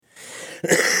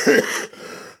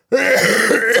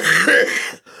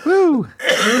Woo.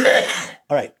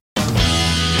 All right.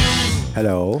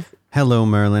 Hello. Hello,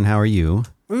 Merlin. How are you?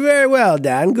 Very well,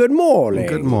 Dan. Good morning.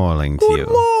 Good morning to you. Good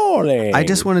morning. I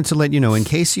just wanted to let you know, in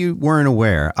case you weren't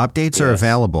aware, updates are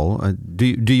available. Do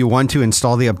you want to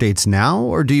install the updates now,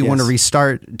 or do you want to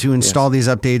restart to install these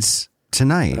updates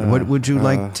tonight? What would you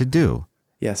like to do?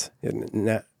 Yes.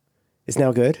 Is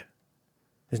now good?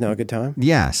 Is now a good time?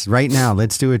 Yes, right now.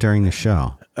 Let's do it during the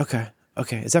show. Okay.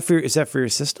 Is that for your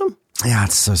system? Yeah,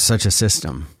 it's such a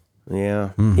system.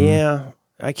 Yeah. Yeah.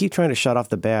 I keep trying to shut off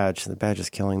the badge. The badge is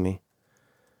killing me.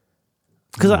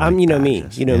 Because I'm,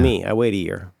 me. I wait a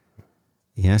year.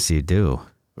 Yes, you do.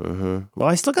 Well,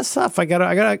 I still got stuff. I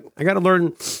gotta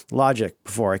learn Logic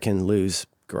before I can lose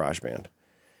GarageBand.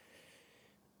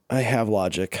 I have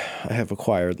Logic. I have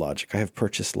acquired Logic. I have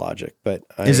purchased Logic. But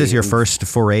is this your first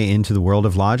foray into the world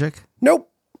of Logic?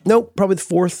 Nope. Probably the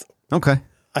fourth. Okay.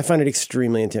 I find it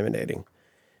extremely intimidating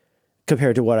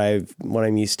compared to what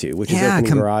I'm used to, which is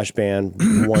opening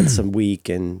GarageBand once a week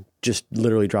and just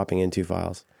literally dropping in 2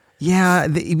 files. Yeah,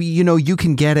 you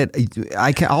can get it.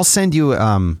 I'll send you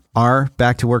our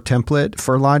back to work template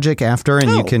for Logic after, and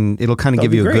it'll kind of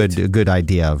give you a good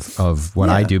idea of what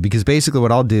I do, because basically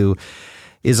what I'll do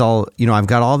is I've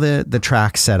got all the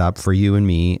tracks set up for you and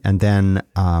me, and then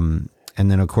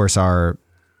of course our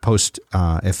post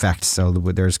effects. So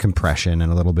there's compression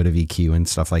and a little bit of EQ and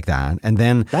stuff like that. And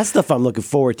then that's stuff I'm looking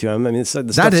forward to. I mean, the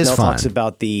stuff Snell talks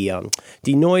about the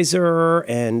denoiser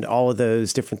and all of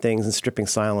those different things and stripping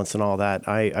silence and all that.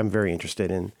 I'm very interested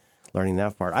in learning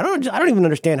that part. I don't even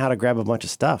understand how to grab a bunch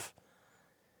of stuff.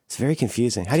 It's very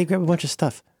confusing. How do you grab a bunch of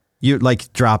stuff? You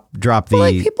like drop the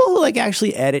like people who like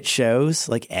actually edit shows,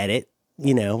 like edit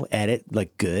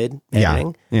like good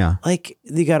editing. Yeah. Like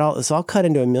you got it's all cut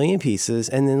into a million pieces.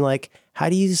 And then like, how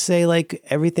do you say like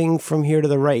everything from here to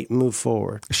the right, move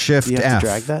forward? Shift do you F. have to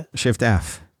drag that? Shift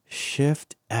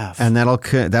F. And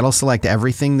that'll select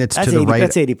everything that's to the right.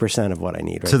 That's 80% of what I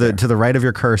need. To the right of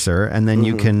your cursor. And then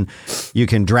you can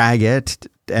drag it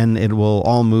and it will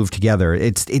all move together.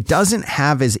 It's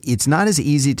not as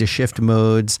easy to shift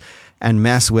modes and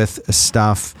mess with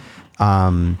stuff.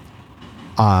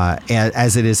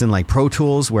 As it is in like Pro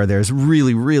Tools, where there's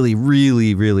really, really,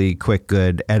 really, really quick,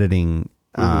 good editing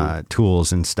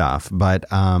tools and stuff. But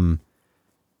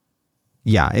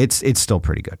it's still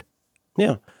pretty good.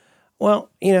 Yeah. Well,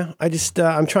 I just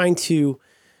I'm trying to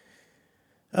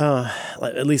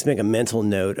at least make a mental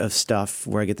note of stuff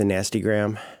where I get the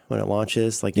nastygram when it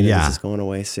launches. Like this is going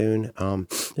away soon.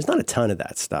 There's not a ton of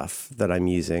that stuff that I'm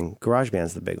using.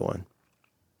 GarageBand's the big one.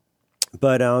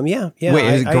 But yeah.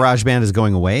 Wait, GarageBand is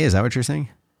going away? Is that what you're saying?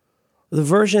 The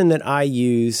version that I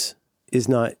use is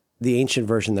not, the ancient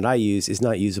version that I use is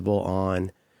not usable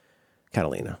on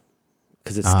Catalina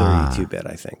because it's 32-bit,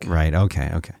 I think. Right.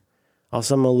 Okay.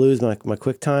 Also, I'm going to lose my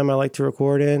QuickTime I like to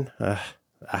record in.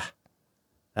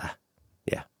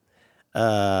 Yeah.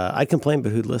 I'd complain,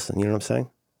 but who'd listen? You know what I'm saying?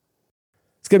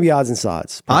 It's going to be odds and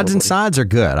sods. Probably. Odds and sods are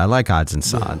good. I like odds and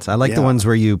sods. I like the ones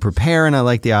where you prepare, and I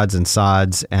like the odds and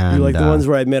sods. And you like the ones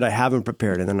where I admit I haven't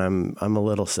prepared, and then I'm a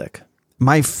little sick.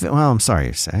 I'm sorry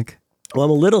you're sick. Well,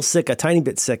 I'm a little sick, a tiny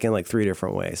bit sick in like 3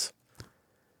 different ways.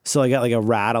 So I got like a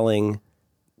rattling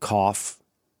cough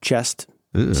chest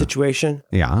situation.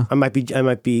 Yeah. I might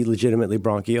be legitimately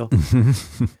bronchial.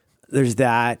 There's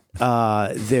that.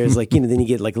 There's like, then you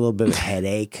get like a little bit of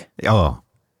headache. Oh.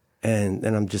 And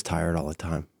I'm just tired all the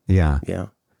time. Yeah. Yeah.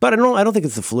 But I don't think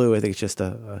it's the flu. I think it's just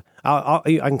I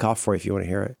can cough for you if you want to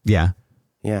hear it. Yeah.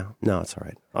 Yeah. No, it's all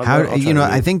right.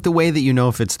 I think the way that you know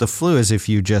if it's the flu is if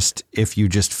you just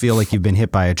feel like you've been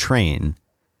hit by a train.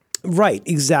 Right.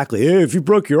 Exactly. Hey, if you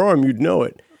broke your arm, you'd know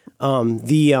it.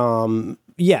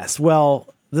 Yes.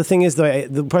 Well, the thing is, though,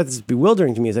 the part that's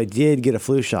bewildering to me is I did get a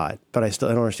flu shot, but I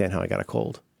don't understand how I got a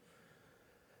cold.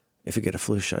 If you get a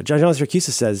flu shot, John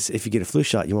Siracusa says if you get a flu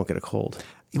shot, you won't get a cold.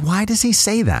 Why does he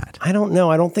say that? I don't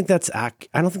know. I don't think that's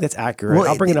accurate. Well,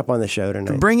 I'll bring it up on the show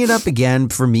tonight. Bring it up again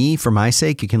for me, for my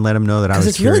sake. You can let him know that I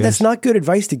was curious. That's not good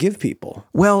advice to give people.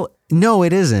 Well, no,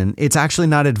 it isn't. It's actually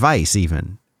not advice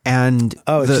even. And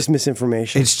it's just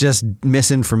misinformation. It's just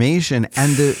misinformation.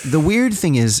 And the weird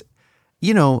thing is,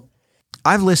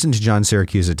 I've listened to John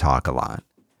Siracusa talk a lot.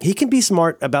 He can be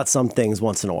smart about some things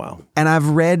once in a while. And I've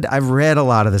read a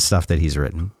lot of the stuff that he's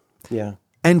written. Yeah.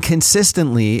 And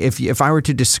consistently, if I were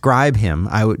to describe him,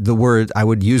 I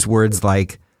would use words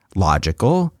like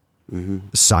logical,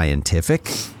 scientific.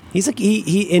 He's like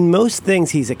he in most things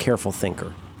he's a careful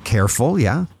thinker. Careful,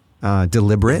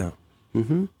 deliberate,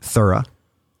 thorough,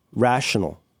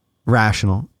 rational.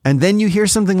 And then you hear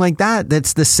something like that.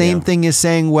 That's the same thing as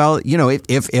saying, well,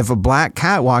 if a black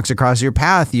cat walks across your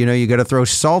path, you got to throw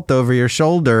salt over your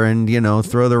shoulder and,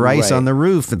 throw the rice on the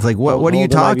roof. It's like, what are you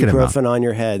talking about? Hold ibuprofen on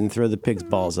your head and throw the pig's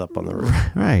balls up on the roof.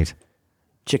 Right.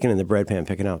 Chicken in the bread pan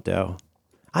picking out dough.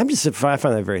 I find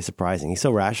that very surprising. He's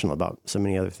so rational about so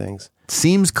many other things.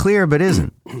 Seems clear, but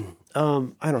isn't.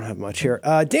 I don't have much here.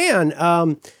 Dan,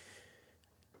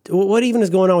 what even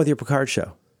is going on with your Picard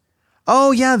show?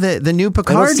 Oh yeah, the new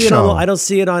Picard show. I don't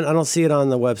see it on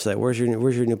the website. Where's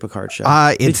your new Picard show?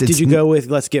 Did you go with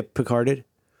Let's Get Picarded?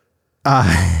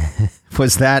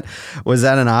 Was that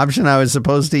an option I was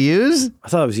supposed to use? I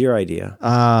thought it was your idea.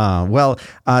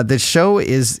 The show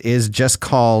is just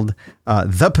called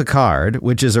The Picard,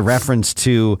 which is a reference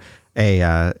to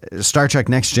a Star Trek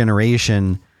Next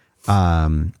Generation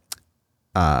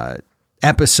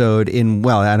episode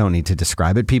I don't need to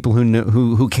describe it. People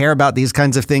who care about these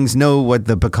kinds of things know what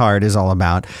the Picard is all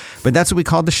about. But that's what we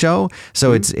called the show.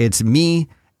 So it's me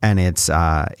and it's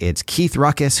Keith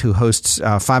Ruckus, who hosts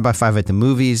 5x5 at the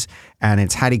Movies, and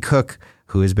it's Hattie Cook,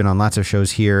 who has been on lots of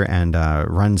shows here and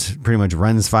pretty much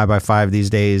runs 5x5 these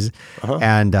days.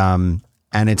 And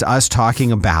it's us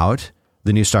talking about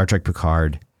the new Star Trek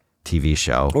Picard TV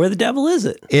show. Where the devil is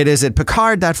it? It is at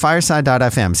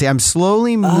picard.fireside.fm. See, I'm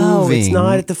slowly moving. Oh, it's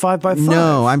not at the 5x5.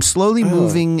 No, I'm slowly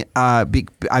moving. I've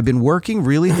been working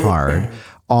really hard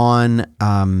on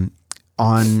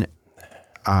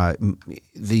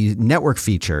the network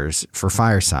features for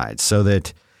Fireside so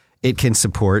that it can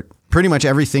support pretty much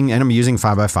everything, and I'm using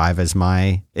 5x5 as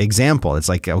my example. It's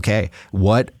like, okay,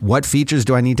 what features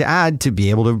do I need to add to be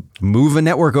able to move a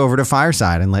network over to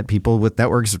Fireside and let people with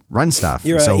networks run stuff?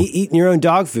 You're eating your own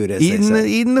dog food, as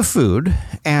eating the food,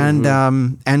 and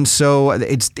and so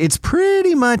it's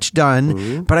pretty much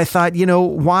done. But I thought,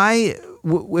 why,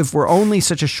 if we're only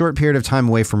such a short period of time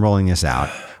away from rolling this out,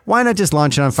 why not just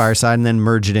launch it on Fireside and then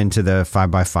merge it into the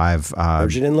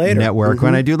 5x5 network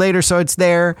when I do later? So it's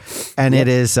there, and it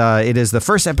is the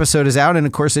first episode is out, and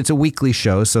of course it's a weekly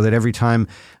show, so that every time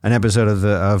an episode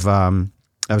of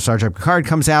Star Trek Picard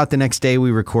comes out, the next day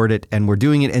we record it, and we're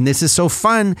doing it. And this is so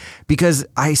fun because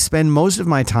I spend most of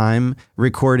my time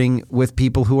recording with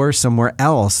people who are somewhere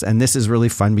else, and this is really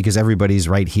fun because everybody's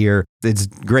right here. It's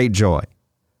great joy.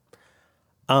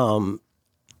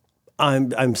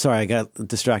 I'm sorry, I got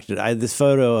distracted. This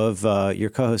photo of your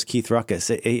co-host Keith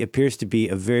Ruckus. It appears to be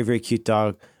a very, very cute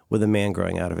dog with a man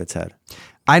growing out of its head.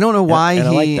 I don't know why I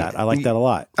like that. I like that a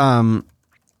lot.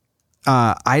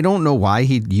 I don't know why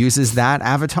he uses that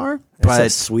avatar, but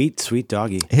it's a sweet, sweet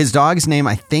doggy. His dog's name,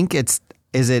 I think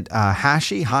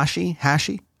Hashi?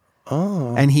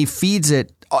 Oh. And he feeds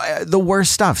it the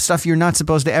worst stuff you're not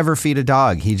supposed to ever feed a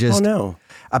dog. He just,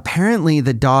 apparently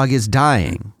the dog is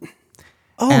dying.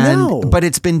 No! But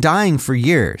it's been dying for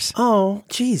years. Oh,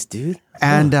 geez, dude.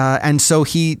 And so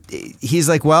he's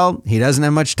like, well, he doesn't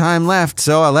have much time left,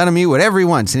 so I'll let him eat whatever he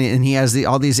wants. And he has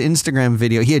all these Instagram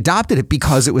videos. He adopted it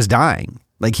because it was dying.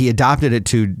 Like he adopted it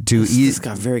to eat. This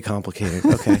got very complicated.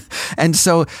 Okay. And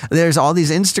so there's all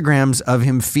these Instagrams of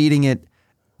him feeding it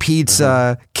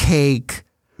pizza, cake.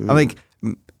 I'm like,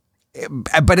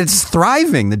 but it's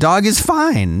thriving. The dog is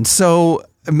fine. So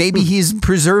maybe he's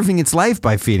preserving its life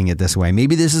by feeding it this way.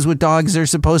 Maybe this is what dogs are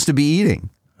supposed to be eating.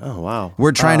 Oh, wow.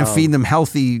 We're trying to feed them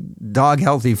healthy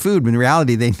food, but in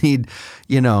reality they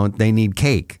need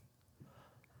cake.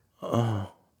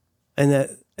 Oh. And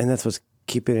that's what's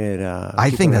keeping it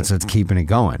I think that's what's keeping it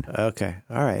going. Okay.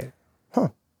 All right. Huh.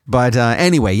 But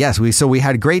anyway, yes, we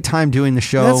had a great time doing the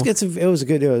show. It was a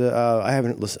good I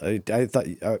haven't listened. I thought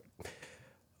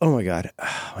oh my God!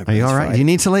 Are you all right? Do you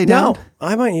need to lay down? No,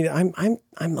 I might need. I'm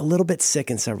a little bit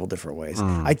sick in several different ways.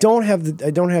 I don't have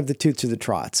the toots or the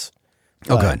trots.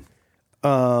 Oh, good.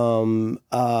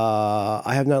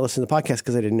 I have not listened to the podcast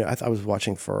because I didn't know. I was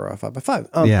watching for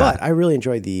 5x5. But I really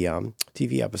enjoyed the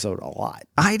TV episode a lot.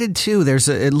 I did too.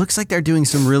 It looks like they're doing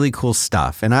some really cool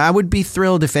stuff, and I would be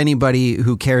thrilled if anybody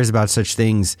who cares about such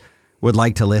things would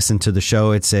like to listen to the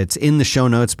show. It's in the show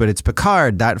notes, but it's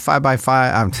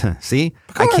Picard.5x5. See?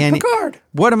 Picard.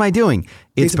 What am I doing?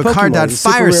 It's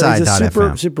Picard.fireside.fm. It's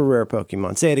a super rare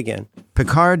Pokemon. Say it again.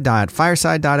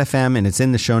 Picard.fireside.fm, and it's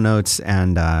in the show notes,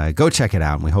 and go check it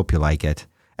out, and we hope you like it.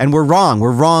 And we're wrong.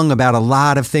 We're wrong about a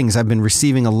lot of things. I've been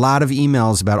receiving a lot of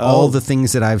emails about all the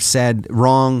things that I've said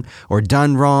wrong or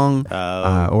done wrong,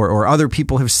 or other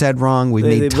people have said wrong. We've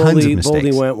made tons of mistakes.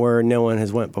 Boldy went where no one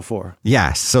has went before.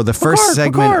 Yes. So the first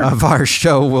segment of our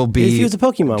show will be if he was a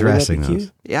Pokemon, addressing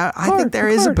those. Yeah, I think there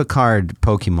is a Picard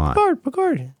Pokemon.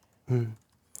 Picard.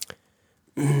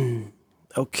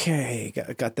 Okay,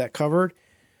 got that covered.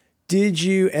 Did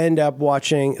you end up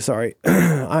watching? Sorry,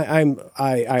 I'm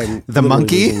the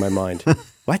monkey. Losing my mind.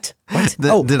 What?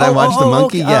 Did I watch the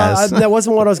monkey? Okay. Yes. That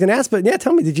wasn't what I was going to ask, but yeah,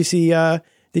 tell me. Did you see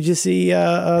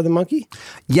the monkey?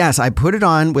 Yes, I put it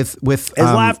on with his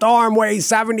left arm weighs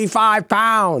 75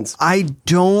 pounds. I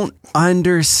don't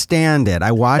understand it.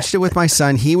 I watched it with my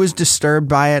son. He was disturbed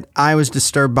by it. I was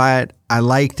disturbed by it. I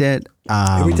liked it.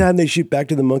 Every time they shoot back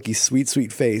to the monkey's sweet,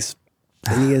 sweet face,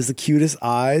 and he has the cutest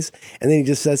eyes, and then he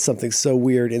just says something so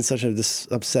weird in such a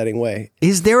upsetting way.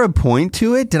 Is there a point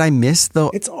to it? Did I miss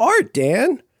the... It's art,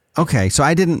 Dan. Okay, so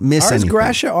I didn't miss anything. Ars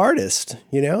gratia artist.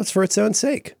 It's for its own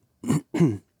sake.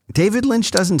 David Lynch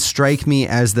doesn't strike me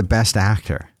as the best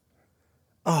actor.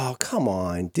 Oh, come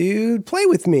on, dude. Play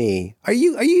with me. Are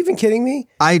you even kidding me?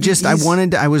 I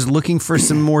was looking for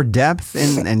some more depth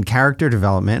and character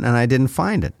development, and I didn't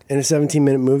find it. In a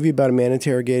 17-minute movie about a man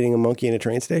interrogating a monkey in a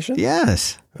train station?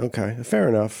 Yes. Okay, fair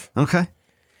enough. Okay.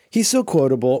 He's so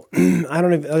quotable. I don't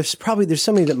know. There's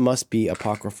somebody that must be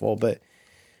apocryphal, but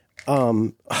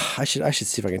I should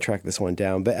see if I can track this one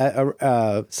down.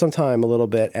 But sometime a little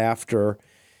bit after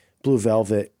Blue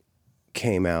Velvet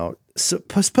came out,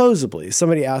 supposedly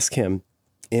somebody asked him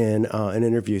in an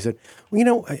interview, said,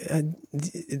 well,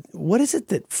 what is it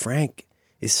that Frank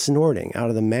is snorting out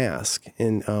of the mask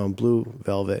in Blue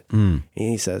Velvet? And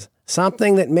he says,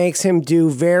 something that makes him do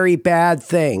very bad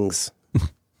things.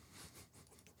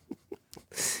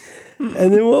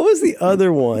 And then what was the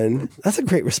other one? That's a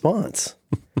great response.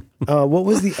 What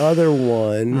was the other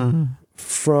one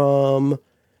from?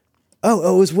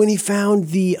 Oh, it was when he found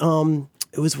the.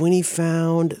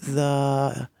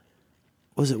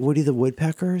 Was it Woody the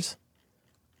Woodpeckers?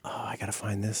 Oh, I gotta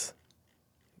find this.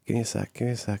 Give me a sec.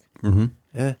 Mm-hmm.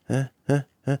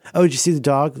 Oh, did you see the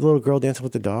dog? The little girl dancing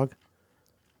with the dog.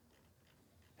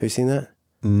 Have you seen that?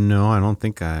 No, I don't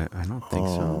think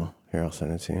so. Here, I'll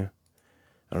send it to you.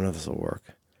 I don't know if this will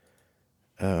work.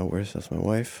 Where's this? My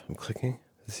wife. I'm clicking.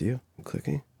 Is this you? I'm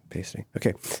clicking. Pasting.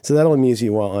 Okay, so that'll amuse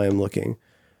you while I am looking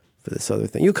for this other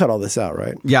thing. You cut all this out,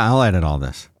 right? Yeah, I'll edit all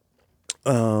this.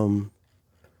 Oh,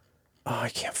 I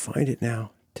can't find it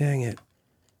now. Dang it.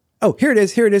 Oh, here it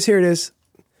is.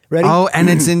 Ready? Oh, and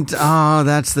it's in. Oh,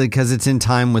 that's because it's in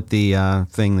time with the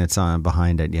thing that's on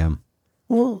behind it. Yeah.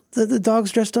 Well, the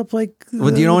dog's dressed up like.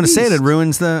 Well, you don't want to say it. It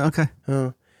ruins the. Okay.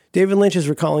 Oh. David Lynch is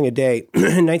recalling a day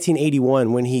in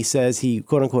 1981 when he says he,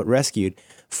 quote unquote, rescued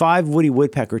 5 Woody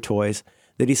Woodpecker toys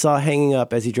that he saw hanging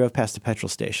up as he drove past a petrol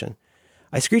station.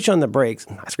 I screech on the brakes.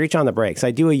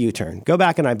 I do a U-turn, go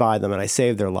back and I buy them and I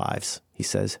save their lives, he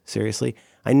says, seriously.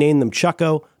 I named them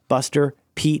Chucko, Buster,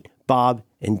 Pete, Bob,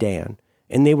 and Dan.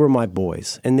 And they were my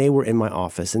boys, and they were in my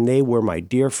office, and they were my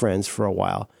dear friends for a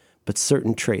while. But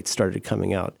certain traits started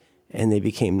coming out, and they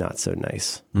became not so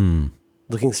nice.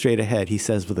 Looking straight ahead, he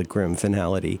says with a grim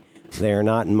finality, they are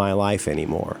not in my life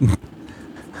anymore.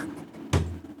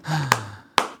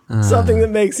 Something that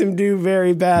makes him do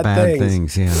very bad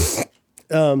things. Yeah.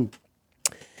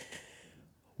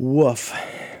 Woof.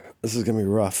 This is going to be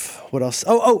rough. What else?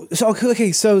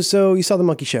 Okay. So you saw the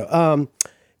Monkey Show.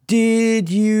 Did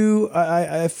you,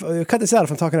 I cut this out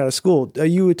if I'm talking out of school.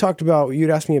 You'd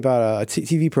asked me about a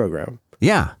TV program.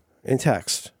 Yeah. In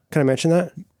text. Can I mention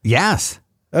that? Yes.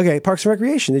 Okay, Parks and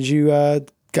Recreation. Did you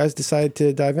guys decide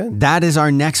to dive in? That is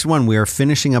our next one. We are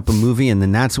finishing up a movie, and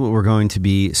then that's what we're going to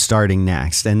be starting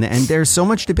next. And there's so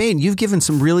much debate. You've given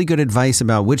some really good advice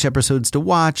about which episodes to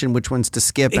watch and which ones to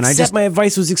skip. Except my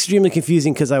advice was extremely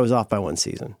confusing because I was off by one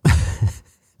season.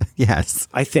 Yes.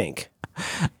 I think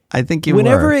you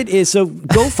Whenever were. It is, so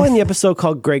go find the episode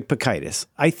called Greg Pikitis.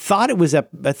 I thought it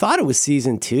was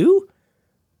season 2.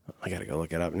 I got to go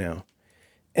look it up now.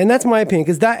 And that's my opinion,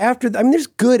 because there's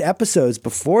good episodes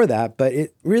before that, but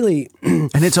it really.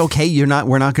 And it's okay.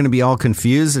 We're not going to be all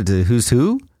confused as to who's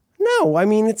who. No, I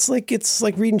mean it's like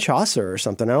reading Chaucer or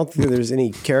something. I don't think there's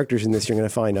any characters in this you're going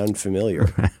to find unfamiliar.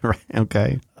 Right.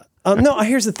 Okay. No.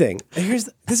 Here's the thing.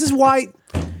 This is why.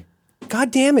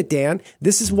 God damn it, Dan.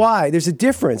 This is why there's a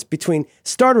difference between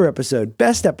starter episode,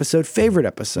 best episode, favorite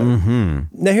episode. Mm-hmm.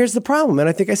 Now here's the problem, and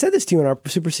I think I said this to you in our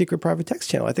super secret private text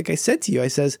channel. I think I said to you, I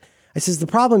says the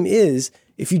problem is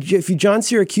if you John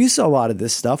Syracuse a lot of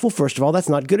this stuff, well, first of all, that's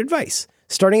not good advice.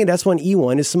 Starting at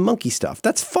S1E1 is some monkey stuff.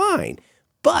 That's fine.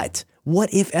 But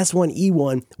what if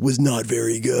S1E1 was not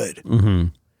very good? Mm-hmm.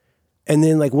 And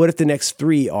then what if the next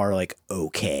 3 are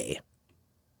okay?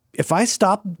 If I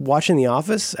stopped watching The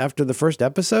Office after the first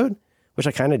episode, which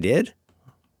I kind of did, it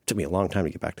took me a long time to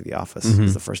get back to The Office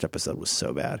because the first episode was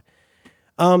so bad.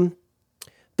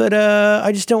 But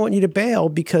I just don't want you to bail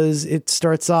because it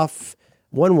starts off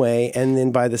one way and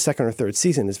then by the second or third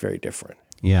season it's very different.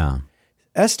 Yeah.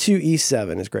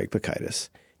 S2E7 is Greg Pikitis.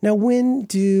 Now, when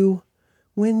do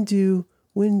the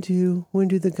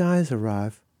guys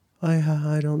arrive?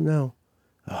 I don't know.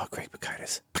 Oh, Greg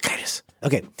Pikitis.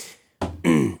 Okay.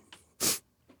 You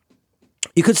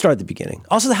could start at the beginning.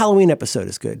 Also, the Halloween episode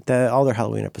is good. All their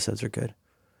Halloween episodes are good.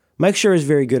 Mike Schur is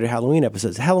very good at Halloween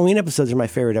episodes. The Halloween episodes are my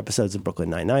favorite episodes of Brooklyn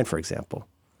Nine-Nine, for example.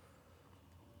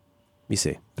 You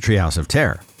see. The Treehouse of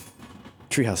Terror.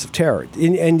 Treehouse of Terror.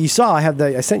 And you saw,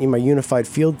 I sent you my unified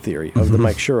field theory of the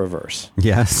Mike Schur-verse.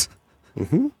 Yes.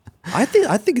 Mm-hmm. I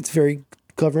think it's very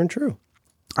clever and true.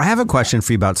 I have a question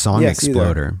for you about Song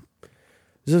Exploder.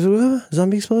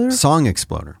 Zombie Exploder? Song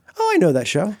Exploder. Oh, I know that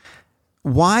show.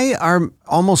 Why are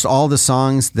almost all the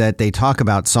songs that they talk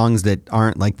about songs that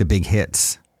aren't like the big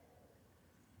hits?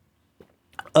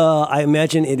 I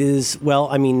imagine it is, well,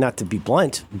 I mean, not to be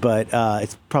blunt, but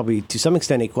it's probably to some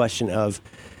extent a question of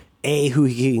who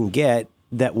he can get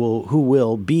who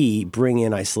will bring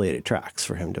in isolated tracks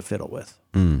for him to fiddle with.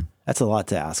 Mm. That's a lot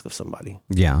to ask of somebody.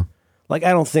 Yeah. Like,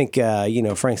 I don't think,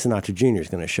 Frank Sinatra Jr. is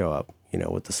going to show up,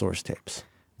 with the source tapes.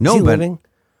 No, is he living?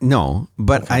 No,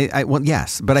 but okay. Well,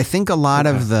 yes, but I think a lot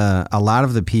of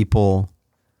the people,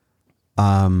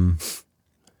 are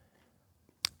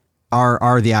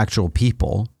the actual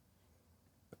people.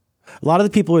 A lot of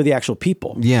the people are the actual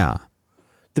people. Yeah.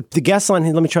 The guests on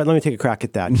him, let me take a crack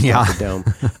at that. Yeah. The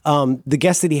dome. The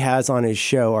guests that he has on his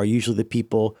show are usually the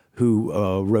people who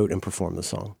wrote and performed the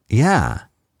song. Yeah.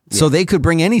 So they could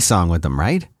bring any song with them,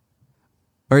 right?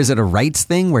 Or is it a rights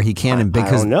thing where he can't? I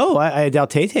don't know. I doubt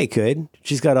Tay could.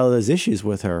 She's got all those issues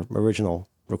with her original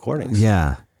recordings.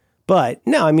 Yeah. But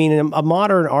no, I mean, a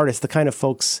modern artist, the kind of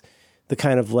folks, the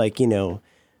kind of like, beardy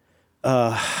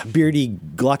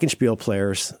glockenspiel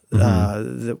players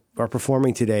that are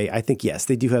performing today, I think, yes,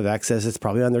 they do have access. It's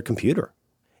probably on their computer.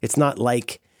 It's not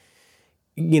like,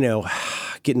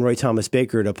 getting Roy Thomas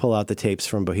Baker to pull out the tapes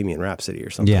from Bohemian Rhapsody or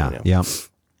something. Yeah.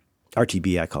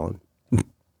 RTB, I call him.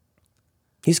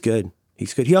 He's good.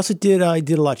 He also did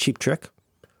a lot Cheap Trick.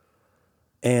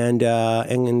 And he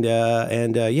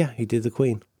did the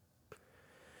Queen.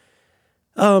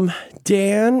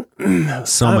 Dan,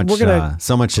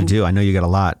 so much to do. I know you got a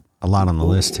lot on the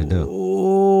list to do.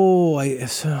 Oh,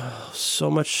 so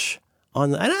much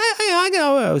on the, and I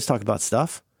always talk about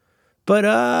stuff, but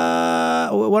why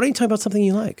don't you talk about something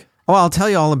you like? Oh, I'll tell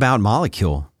you all about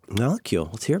Molecule.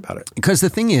 Let's hear about it. Because the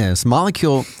thing is,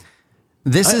 Molecule.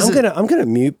 I'm gonna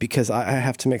mute because I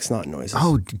have to make snot noises.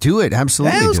 Oh, do it.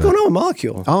 Absolutely. Hey, what's going on with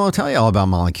Molecule? Oh, I'll tell you all about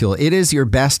Molecule. It is your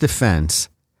best defense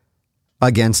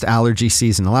against allergy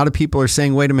season. A lot of people are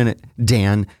saying, wait a minute,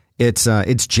 Dan, it's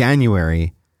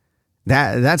January.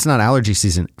 That's not allergy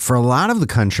season. For a lot of the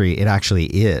country, it actually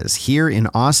is. Here in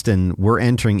Austin, we're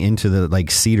entering into the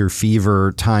cedar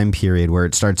fever time period where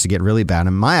it starts to get really bad.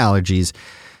 And my allergies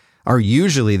are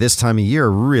usually this time of year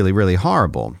really, really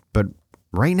horrible. But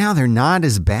right now, they're not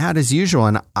as bad as usual.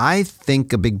 And I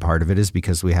think a big part of it is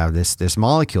because we have this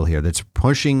molecule here that's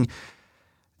pushing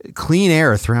clean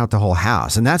air throughout the whole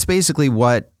house. And that's basically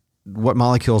what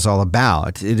Molecule is all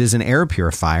about. It is an air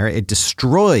purifier. It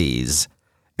destroys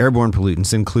airborne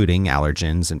pollutants, including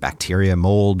allergens and bacteria,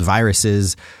 mold,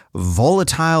 viruses,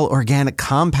 volatile organic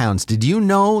compounds. Did you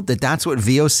know that that's what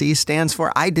VOC stands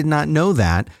for? I did not know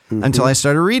that until I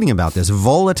started reading about this.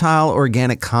 Volatile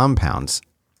organic compounds.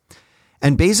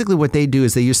 And basically what they do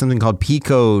is they use something called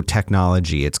PICO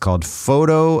technology. It's called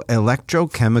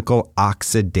photoelectrochemical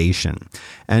oxidation.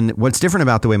 And what's different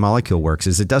about the way Molecule works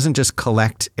is it doesn't just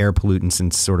collect air pollutants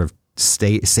and sort of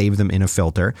save them in a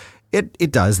filter.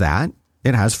 It does that.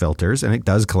 It has filters and it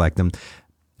does collect them.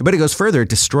 But it goes further. It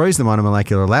destroys them on a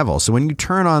molecular level. So when you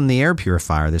turn on the air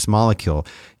purifier, this Molecule,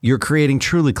 you're creating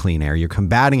truly clean air. You're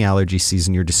combating allergy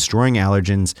season. You're destroying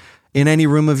allergens in any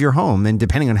room of your home. And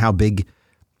depending on how big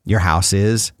your house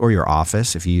is or your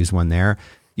office, if you use one there,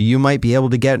 you might be able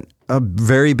to get a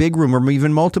very big room or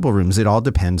even multiple rooms. It all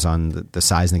depends on the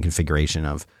size and the configuration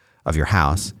of your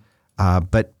house.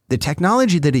 But the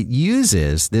technology that it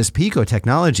uses, this PICO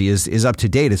technology, is up to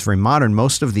date. It's very modern.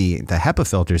 Most of the HEPA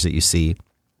filters that you see,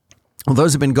 well,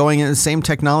 those have been going in the same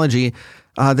technology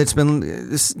that's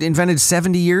been invented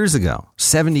 70 years ago.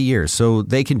 70 years. So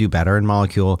they can do better. And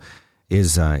Molecule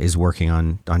is working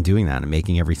on doing that and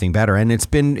making everything better. And it's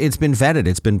been vetted.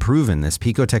 It's been proven. This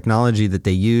PICO technology that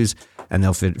they use and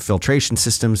their filtration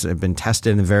systems have been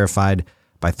tested and verified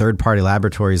by third-party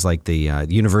laboratories like the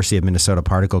University of Minnesota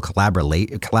Particle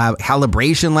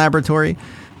Calibration Laboratory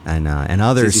and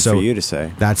others. It's easy for you to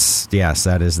say. That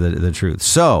is the truth.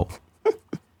 So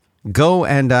go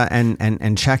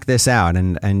and check this out.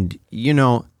 And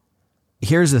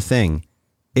here's the thing.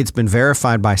 It's been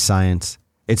verified by science.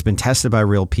 It's been tested by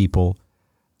real people.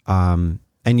 And,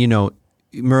 you know,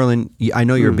 Merlin, I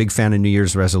know you're a big fan of New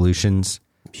Year's resolutions.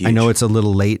 Huge. I know it's a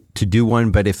little late to do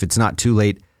one, but if it's not too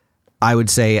late, I would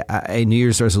say a New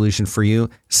Year's resolution for you,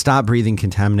 stop breathing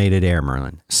contaminated air,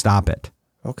 Merlin. Stop it.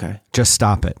 Okay. Just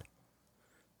stop it.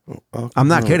 I'm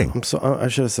not kidding. I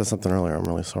should have said something earlier. I'm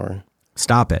really sorry.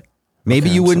 Stop it. Maybe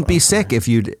you wouldn't be sick if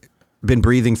you'd been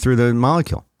breathing through the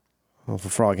molecule. Well, if a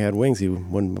frog had wings, he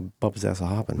wouldn't bump his ass a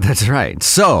hopping. That's right.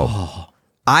 So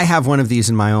I have one of these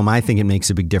in my home. I think it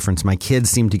makes a big difference. My kids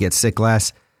seem to get sick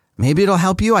less. Maybe it'll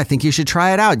help you. I think you should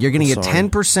try it out. You're going to get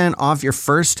 10% off your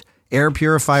first air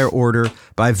purifier order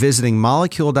by visiting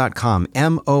molecule.com,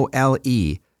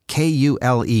 MOLEKULE,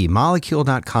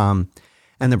 molecule.com.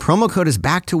 And the promo code is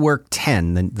back to work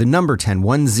 10, the number 10,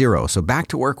 10. So back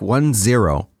to work 10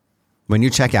 when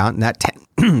you check out. And that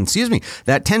 10,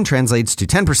 that 10 translates to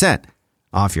 10%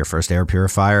 off your first air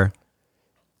purifier.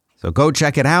 So go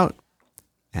check it out.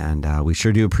 And we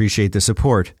sure do appreciate the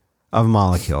support of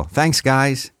Molecule. Thanks,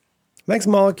 guys. Thanks,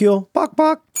 Molecule. Bok,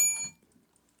 bok.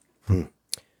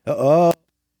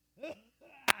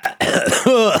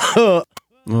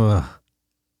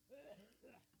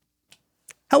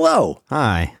 Hello.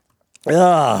 Hi.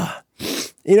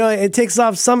 You know, it takes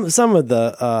off some of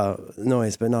the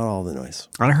noise, but not all the noise.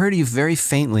 I heard you very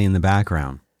faintly in the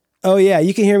background. Oh, yeah.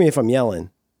 You can hear me if I'm yelling.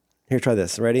 Here, try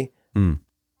this. Ready?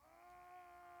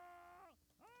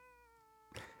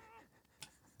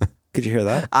 Could you hear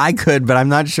that? I could, but I'm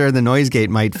not sure the noise gate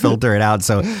might filter it out.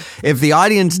 So if the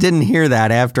audience didn't hear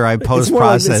that after I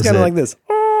post-process it's kind of like this.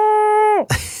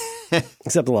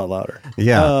 Except a lot louder.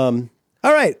 Yeah. All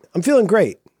right. I'm feeling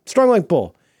great. Strong like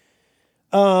bull.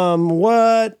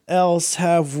 What else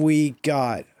have we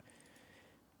got?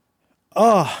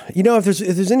 Oh, you know, if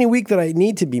there's any week that I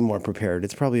need to be more prepared,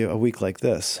 it's probably a week like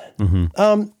this.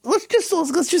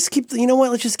 Let's just keep. You know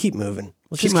what? Let's just keep moving.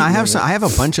 I have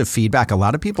a bunch of feedback. A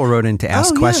lot of people wrote in to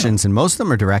ask questions, and most of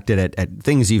them are directed at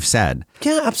things you've said.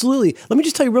 Yeah, absolutely. Let me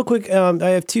just tell you real quick. I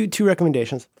have two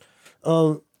recommendations.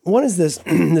 One is this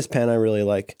this pen I really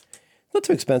like. Not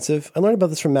too expensive. I learned about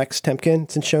this from Max Temkin.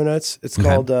 It's in show notes. It's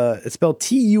called it's spelled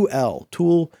TUL,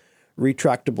 Tool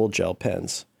Retractable Gel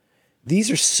Pens.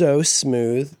 These are so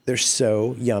smooth. They're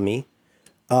so yummy.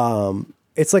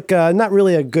 It's like not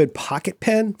really a good pocket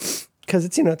pen because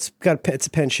it's it's a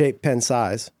pen shape, pen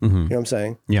size. You know what I'm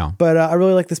saying? Yeah. But I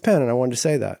really like this pen, and I wanted to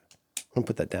say that. I'm gonna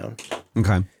put that down.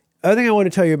 Okay. Other thing I want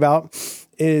to tell you about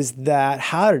is that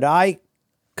how did I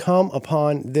come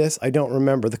upon this? I don't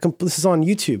remember. This is on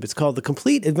YouTube. It's called The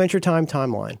Complete Adventure Time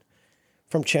Timeline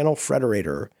from Channel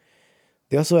Frederator.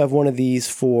 They also have one of these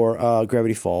for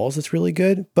Gravity Falls. It's really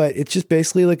good, but it's just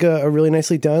basically like a really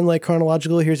nicely done, like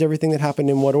chronological. Here's everything that happened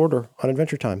in what order on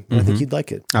Adventure Time. I think you'd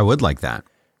like it. I would like that.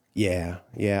 Yeah.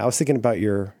 I was thinking about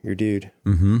your dude.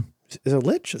 Mm-hmm. Is it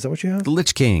Lich? Is that what you have? The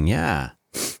Lich King, yeah.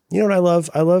 You know what I love?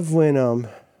 I love when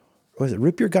was it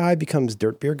Root Beer Guy becomes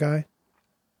Dirt Beer Guy,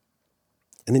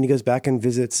 and then he goes back and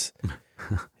visits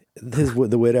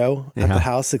the widow at the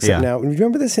house. Except now,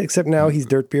 remember this? Except now he's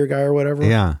Dirt Beer Guy or whatever.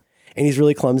 Yeah. And he's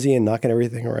really clumsy and knocking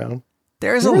everything around.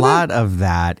 There's a lot of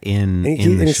that in the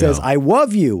show. And he says, "I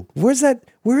love you." Where's that?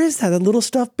 Where is that? The little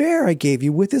stuffed bear I gave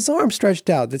you with his arm stretched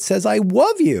out that says, "I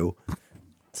love you."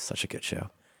 It's such a good show.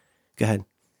 Go ahead.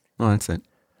 Oh, that's it.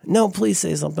 No, please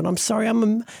say something. I'm sorry.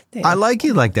 I like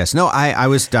you like this. No, I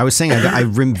was saying I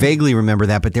vaguely remember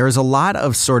that, but there is a lot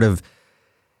of sort of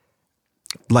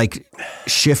like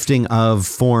shifting of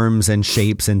forms and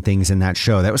shapes and things in that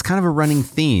show. That was kind of a running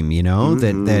theme, you know,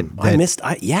 that I missed.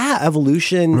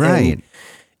 Evolution. Right.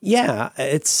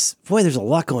 There's a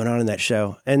lot going on in that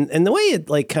show. And the way it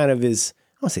like kind of is, I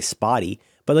don't want to say spotty,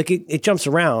 but like it jumps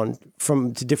around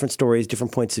to different stories,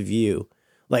 different points of view.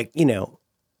 Like, you know,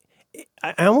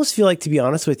 I almost feel like, to be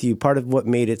honest with you, part of what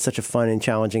made it such a fun and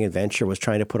challenging adventure was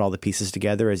trying to put all the pieces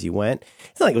together as you went.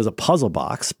 It's not like it was a puzzle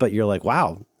box, but you're like,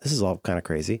 wow, this is all kind of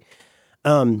crazy.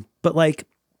 But like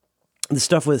the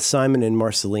stuff with Simon and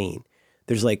Marceline,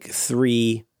 there's like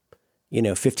 3,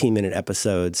 15-minute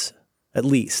episodes at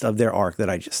least of their arc that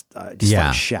I just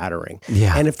find shattering.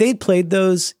 Yeah. And if they'd played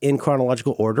those in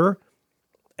chronological order,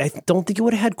 I don't think it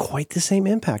would have had quite the same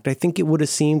impact. I think it would have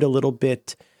seemed a little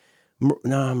bit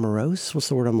morose. What's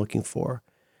the word I'm looking for?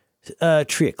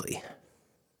 Trickly.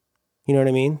 You know what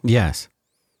I mean? Yes.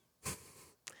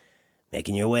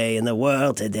 Making your way in the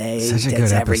world today. Such a good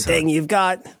episode. Everything you've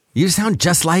got. You sound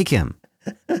just like him.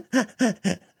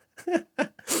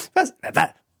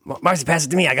 Marcy, pass it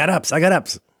to me. I got ups.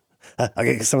 I'll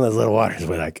get some of those little waters.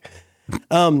 We're like,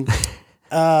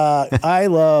 I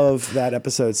love that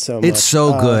episode so much. It's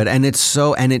so good, and it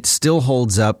still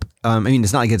holds up. I mean,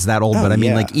 it's not like it's that old, but I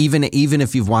mean, like even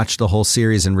if you've watched the whole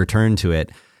series and returned to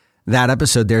it, that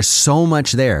episode, there's so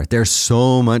much there. There's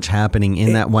so much happening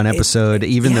in that one episode.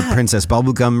 Even the Princess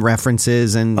Bubblegum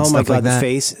references and stuff like that. The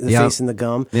face and the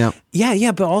gum. Yeah.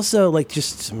 But also, like,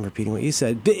 just I'm repeating what you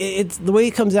said. But it's the way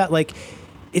it comes out. Like,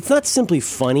 it's not simply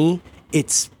funny.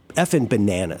 It's effing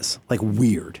bananas, like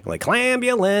weird, like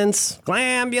clambulance.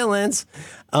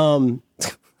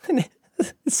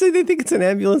 So they think it's an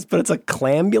ambulance, but it's a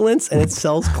clambulance, and it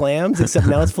sells clams. Except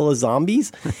now it's full of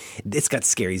zombies. It's got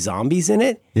scary zombies in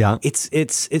it. Yeah,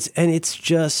 it's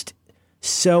just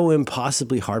so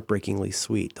impossibly heartbreakingly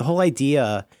sweet. The whole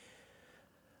idea,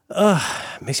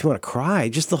 makes me want to cry.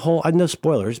 Just the whole. No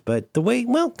spoilers, but the way.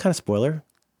 Well, kind of spoiler,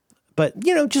 but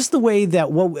just the way that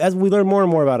as we learn more and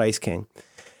more about Ice King.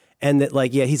 And that,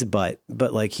 like, yeah, he's a butt,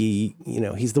 but like he's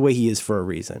the way he is for a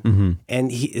reason. Mm-hmm.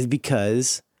 And he is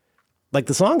because, like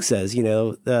the song says,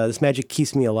 this magic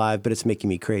keeps me alive, but it's making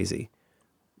me crazy.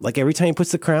 Like every time he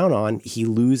puts the crown on, he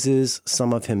loses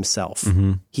some of himself.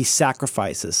 Mm-hmm. He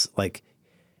sacrifices. Like,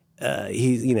 I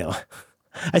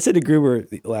said to Gruber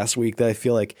last week that I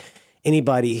feel like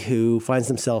anybody who finds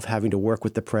themselves having to work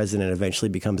with the president eventually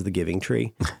becomes the Giving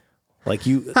Tree. Like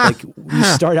you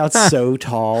start out so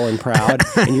tall and proud,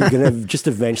 and you're gonna just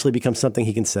eventually become something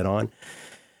he can sit on.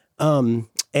 I'm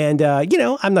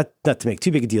not to make too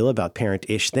big a deal about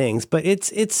parent-ish things, but it's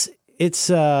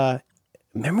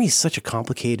memory is such a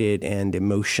complicated and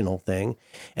emotional thing,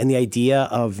 and the idea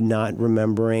of not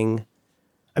remembering.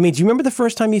 I mean, do you remember the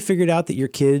first time you figured out that your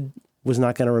kid was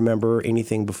not going to remember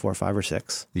anything before 5 or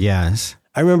 6? Yes,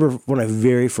 I remember when I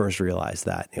very first realized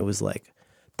that. It was like,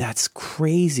 that's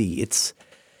crazy. It's,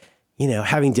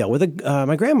 having dealt with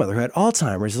my grandmother who had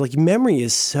Alzheimer's, like memory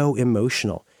is so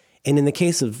emotional. And in the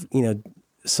case of,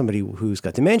 somebody who's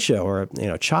got dementia or,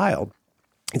 a child,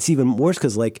 it's even worse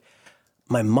because like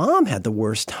my mom had the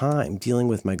worst time dealing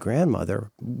with my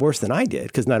grandmother, worse than I did,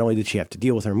 because not only did she have to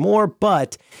deal with her more,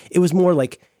 but it was more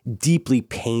like deeply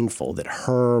painful that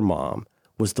her mom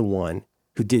was the one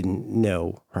who didn't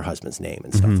know her husband's name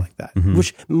and stuff like that,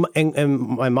 which, and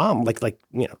my mom, like,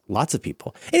 lots of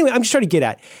people. Anyway, I'm just trying to get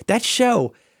at that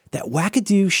show, that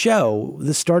wackadoo show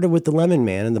that started with the Lemon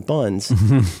Man and the buns.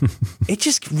 It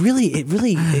just really,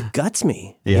 it guts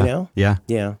me, Yeah.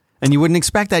 Yeah. And you wouldn't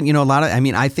expect that,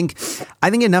 I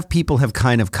think enough people have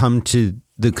kind of come to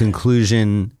the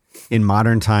conclusion in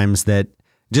modern times that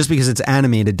just because it's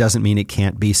animated doesn't mean it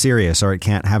can't be serious or it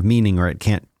can't have meaning or it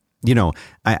can't,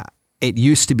 it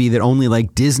used to be that only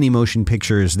like Disney motion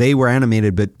pictures, they were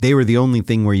animated, but they were the only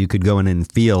thing where you could go in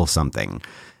and feel something.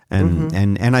 And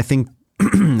and I think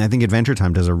Adventure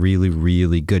Time does a really,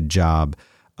 really good job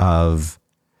of,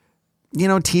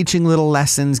 teaching little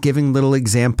lessons, giving little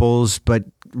examples, but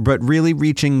really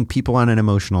reaching people on an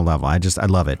emotional level. I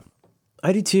love it.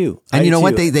 I do too. And you know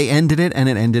what? They ended it, and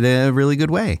it ended a really good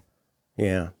way.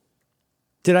 Yeah.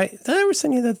 Did I ever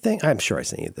send you that thing? I'm sure I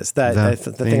sent you this.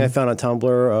 The thing I found on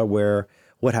Tumblr where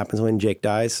what happens when Jake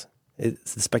dies.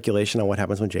 It's the speculation on what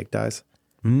happens when Jake dies.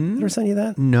 Did I ever send you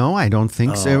that? No, I don't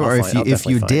think so. Or if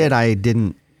you did, I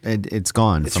didn't. It's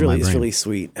gone. It's really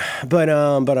sweet. But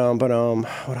what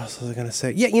else was I going to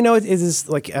say? Yeah, it is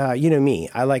like me.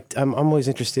 I'm always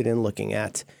interested in looking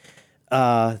at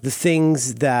the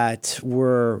things that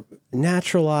were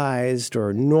naturalized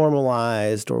or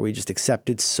normalized or we just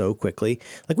accepted so quickly.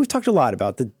 Like we've talked a lot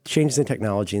about the changes in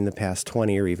technology in the past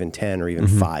 20 or even 10 or even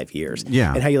 5 years.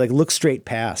 Yeah. And how you like look straight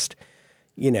past,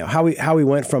 how we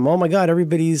went from, oh my God,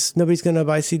 nobody's going to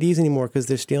buy CDs anymore because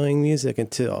they're stealing music,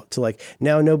 and to like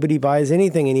now nobody buys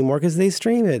anything anymore because they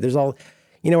stream it. There's all,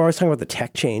 I was talking about the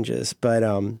tech changes, but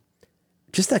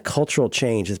just that cultural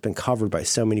change has been covered by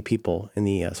so many people in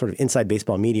the sort of inside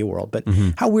baseball media world. But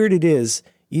how weird it is.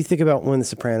 You think about when The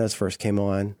Sopranos first came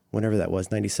on, whenever that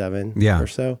was, 97 or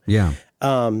so. Yeah.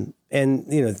 And,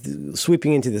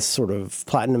 sweeping into this sort of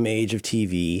platinum age of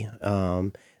TV,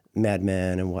 Mad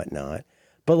Men and whatnot.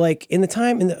 But like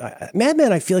Mad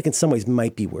Men, I feel like in some ways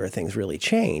might be where things really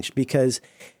changed, because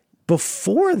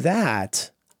before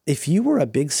that, if you were a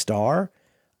big star,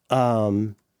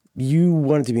 you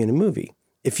wanted to be in a movie.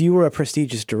 If you were a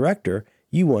prestigious director,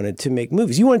 you wanted to make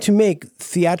movies. You wanted to make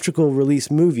theatrical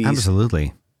release movies.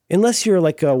 Absolutely. Unless you're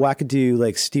like a wackadoo,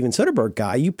 like Steven Soderbergh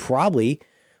guy, you probably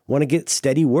want to get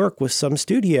steady work with some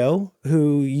studio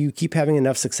who you keep having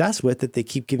enough success with that they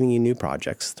keep giving you new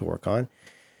projects to work on.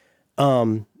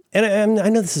 And I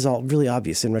know this is all really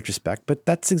obvious in retrospect, but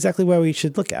that's exactly why we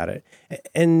should look at it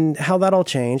and how that all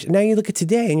changed. And now you look at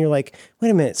today and you're like, wait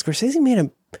a minute, Scorsese made a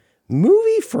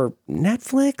movie for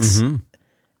Netflix?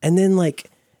 And then like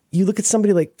you look at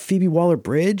somebody like Phoebe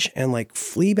Waller-Bridge and like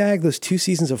Fleabag, those 2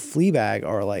 seasons of Fleabag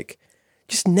are like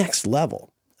just next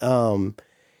level.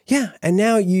 Yeah. And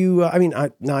now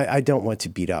I don't want to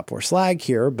beat up or slag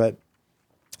here, but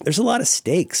there's a lot of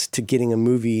stakes to getting a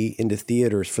movie into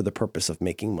theaters for the purpose of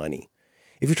making money.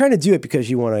 If you're trying to do it because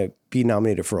you want to be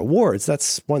nominated for awards,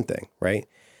 that's one thing, right?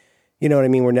 You know what I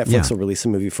mean? Where Netflix will release a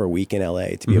movie for a week in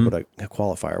LA to be able to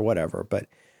qualify or whatever. But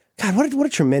God, what a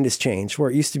tremendous change.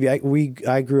 Where it used to be,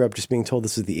 I grew up just being told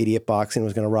this was the idiot box and it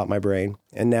was going to rot my brain.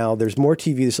 And now there's more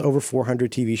TV. There's over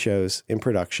 400 TV shows in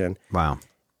production. Wow.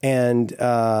 And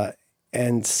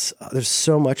there's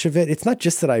so much of it. It's not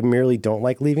just that I merely don't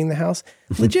like leaving the house.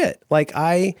 Legit. Like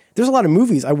there's a lot of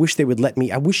movies I wish they would let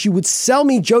me. I wish you would sell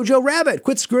me Jojo Rabbit.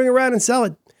 Quit screwing around and sell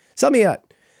it. Sell me it.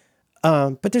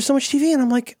 But there's so much TV, and I'm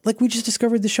like we just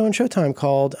discovered the show on Showtime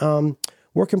called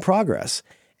Work in Progress,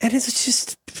 and it's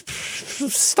just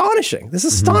astonishing. This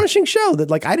astonishing show that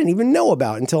like I didn't even know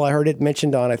about until I heard it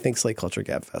mentioned on I think Slate Culture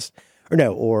Gabfest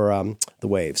or The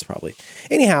Waves probably.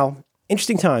 Anyhow,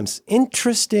 interesting times. Yeah,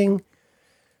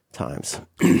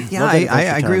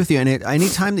 I agree with you. And any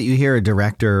time that you hear a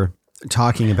director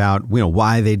talking about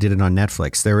why they did it on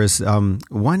Netflix, there is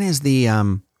one is the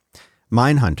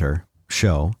Mindhunter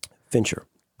show. Fincher.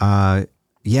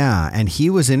 Yeah. And he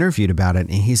was interviewed about it.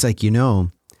 And he's like,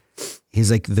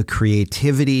 the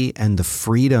creativity and the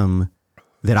freedom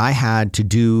that I had to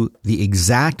do the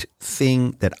exact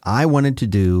thing that I wanted to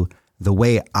do the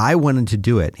way I wanted to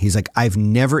do it. He's like, I've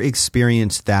never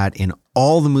experienced that in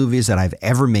all the movies that I've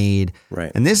ever made.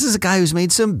 Right. And this is a guy who's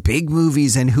made some big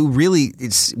movies and who really,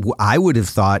 I would have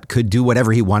thought could do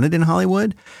whatever he wanted in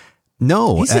Hollywood.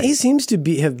 No. He seems to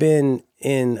have been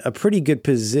in a pretty good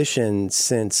position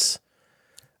since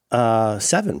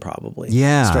 7 probably.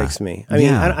 Yeah. Strikes me. I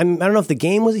mean, I don't know if The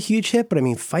Game was a huge hit, but I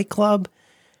mean, Fight Club,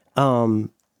 Girl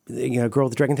with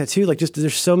the Dragon Tattoo, like just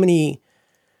there's so many.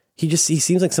 He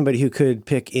seems like somebody who could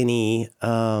pick any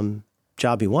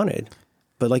job he wanted.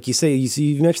 But like you say,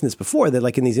 you mentioned this before, that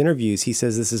like in these interviews, he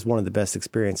says this is one of the best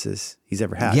experiences he's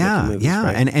ever had. Yeah, movies, yeah.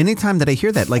 right? And anytime that I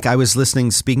hear that, like I was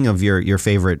listening, speaking of your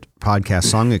favorite podcast,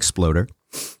 Song Exploder,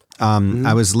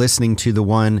 I was listening to the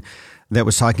one that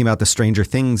was talking about the Stranger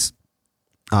Things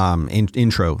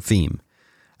intro theme.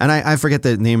 And I forget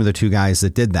the name of the 2 guys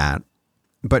that did that.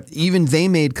 But even they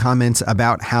made comments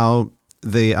about how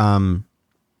the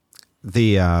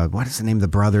what is the name of the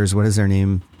brothers? What is their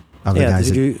name of the guys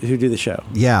who do the show?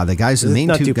 Yeah, the guys, the main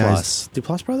not 2 Duplass. guys.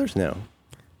 Duplass brothers? No.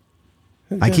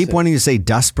 I keep wanting to say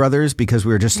Dust Brothers because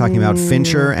we were just talking about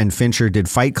Fincher, and Fincher did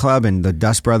Fight Club, and the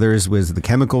Dust Brothers was the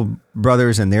Chemical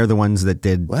Brothers, and they're the ones that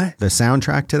did the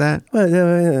soundtrack to that.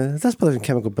 Well, Dust Brothers and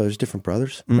Chemical Brothers, different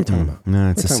brothers. What are you talking about? No,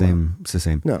 it's the same. It's the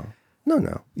same. No.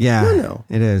 Yeah, no.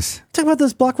 It is. Talking about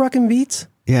those block rockin' beats?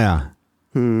 Yeah.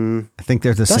 I think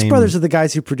they're the same. Dust Brothers are the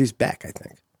guys who produced Beck, I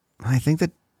think. I think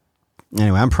that.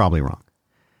 Anyway, I'm probably wrong.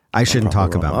 I shouldn't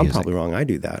talk about music. I'm probably wrong. I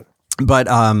do that. But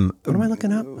what am I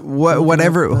looking up?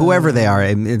 Whoever they are,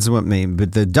 it's what me.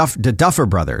 But the Duffer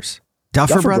Brothers,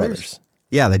 Duffer Brothers.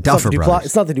 Yeah, the Duffer Brothers.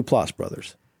 It's not the Duplass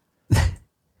brothers.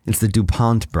 It's the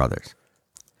DuPont brothers.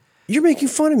 You're making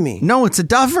fun of me. No, it's a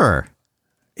Duffer.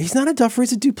 He's not a Duffer.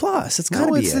 He's a Duplass. It's got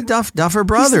to be it's the Duffer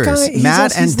brothers.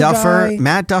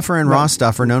 Matt Duffer and Ross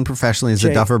Duffer, known professionally as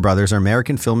the Duffer brothers, are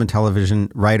American film and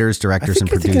television writers, directors, and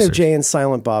producers. You're thinking of Jay and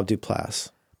Silent Bob Duplass.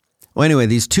 Well, anyway,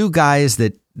 these 2 guys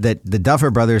that the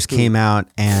Duffer brothers came out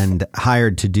and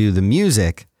hired to do the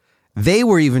music, they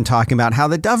were even talking about how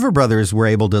the Duffer brothers were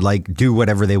able to like do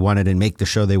whatever they wanted and make the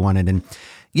show they wanted. And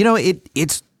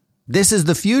this is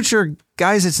the future,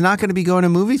 guys. It's not going to be going to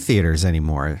movie theaters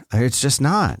anymore. It's just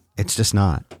not.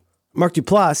 Mark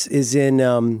Duplass is in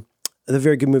the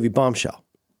very good movie Bombshell.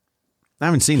 I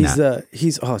haven't seen that.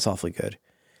 It's awfully good.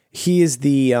 He is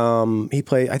the,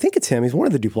 I think it's him. He's one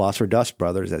of the Duplass or Dust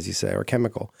brothers, as you say, or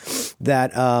Chemical,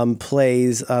 that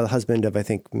plays the husband of, I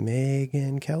think,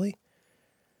 Megyn Kelly.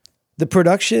 The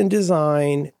production,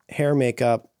 design, hair,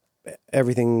 makeup,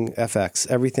 everything, FX,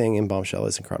 everything in Bombshell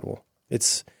is incredible.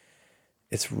 It's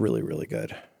really, really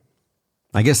good.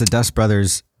 I guess the Dust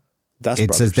Brothers,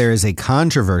 says there is a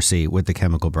controversy with the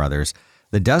Chemical Brothers.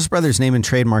 The Dust Brothers name and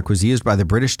trademark was used by the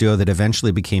British duo that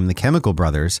eventually became the Chemical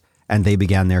Brothers, and they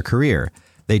began their career.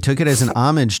 They took it as an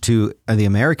homage to the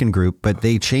American group, but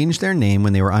they changed their name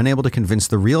when they were unable to convince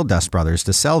the real Dust Brothers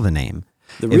to sell the name.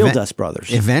 The real Dust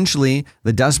Brothers. Eventually,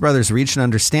 the Dust Brothers reached an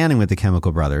understanding with the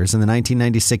Chemical Brothers, and the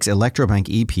 1996 Electrobank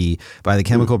EP by the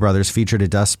Chemical Brothers featured a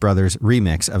Dust Brothers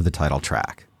remix of the title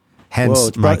track. Hence,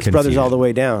 it's Brothers all the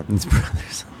way down. It's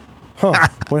Brothers. What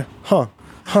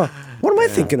am I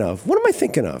thinking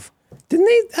of? Didn't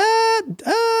they?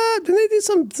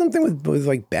 do something with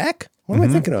like Beck? What am I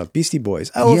thinking of? Beastie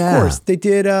Boys. Oh, yeah. Of course. They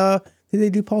did they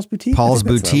do Paul's Boutique? Paul's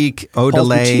Boutique,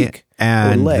 Odelay,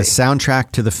 and the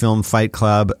soundtrack to the film Fight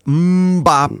Club,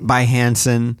 Bop by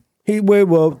Hanson.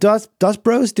 Dust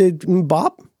Bros did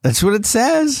Bop? That's what it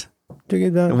says.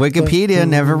 Wikipedia,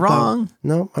 never wrong.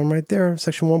 No, I'm right there.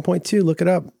 Section 1.2. Look it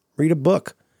up. Read a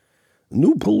book.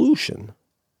 New pollution.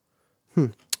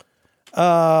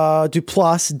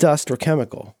 Duplass, dust, or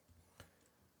chemical.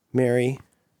 Marry,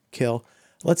 kill.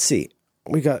 Let's see.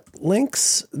 We got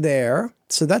links there.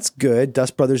 So that's good.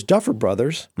 Dust Brothers, Duffer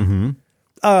Brothers.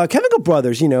 Chemical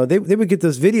Brothers, they would get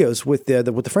those videos with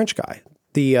the French guy.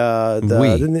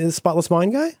 The Spotless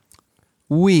Mind guy?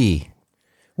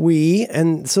 We,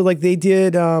 and so like they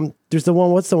did, there's the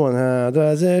one, what's the one? How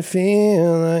does it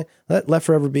feel like? Let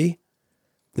Forever Be.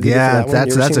 Yeah,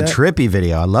 that's a trippy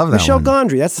video. I love that Michel one.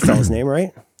 Gondry, that's the fellow's name,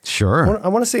 right? Sure. I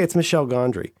want to say it's Michel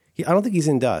Gondry. I don't think he's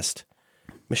in Dust.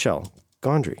 Michel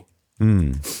Gondry.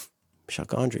 Michel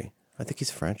Gondry. I think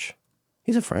he's French.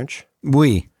 He's a French.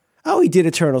 Oui. Oh, he did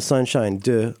Eternal Sunshine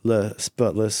de la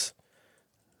Spotless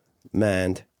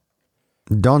Mind.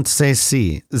 Don't say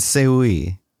si, say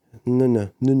oui. No.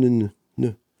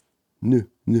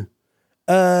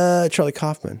 Charlie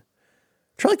Kaufman.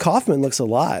 Charlie Kaufman looks a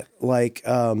lot like,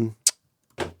 doesn't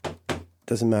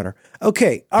matter.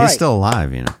 Okay, all right. He's still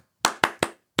alive,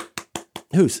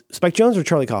 Who's? Spike Jonze or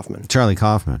Charlie Kaufman? Charlie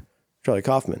Kaufman. Charlie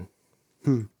Kaufman.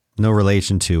 No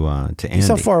relation to Andy. You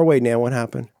sound far away, Nan. What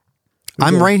happened?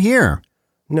 I'm right here.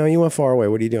 No, you went far away.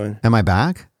 What are you doing? Am I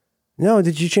back? No,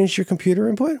 did you change your computer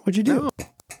input? What'd you do? No.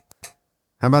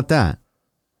 How about that?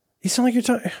 You sound like you're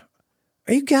talking.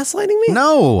 Are you gaslighting me?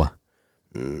 No.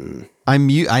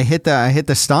 I hit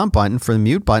the stomp button for the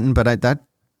mute button, but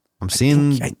I'm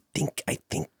seeing. I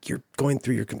think you're going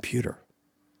through your computer.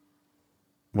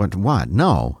 What?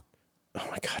 No. Oh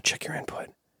my God! Check your input.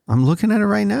 I'm looking at it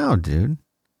right now, dude.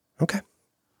 Okay.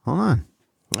 Hold on.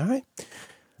 All right.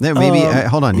 Then maybe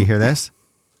hold on. Do you hear this?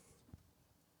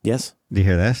 Yes. Do you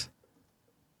hear this?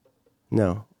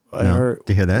 No. I No. heard.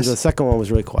 Do you hear this? The second one was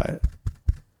really quiet.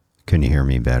 Can you hear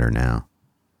me better now?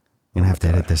 You're gonna have to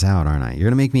edit this out, aren't I? You're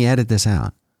gonna make me edit this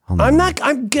out. Hold on. I'm not.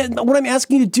 I'm getting. What I'm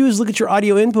asking you to do is look at your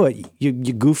audio input. You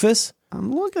goofus.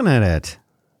 I'm looking at it.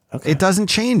 Okay. It doesn't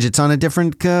change. It's on a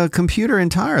different computer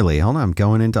entirely. Hold on. I'm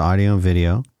going into audio and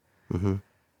video.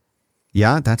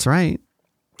 Yeah, that's right.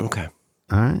 Okay.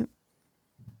 All right.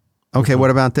 Okay, what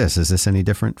about this? Is this any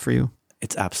different for you?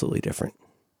 It's absolutely different.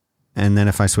 And then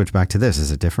if I switch back to this,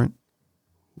 is it different?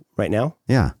 Right now?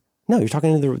 Yeah. No, you're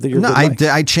talking to your. No,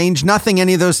 I changed nothing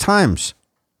any of those times.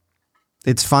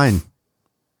 It's fine.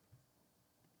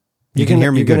 You can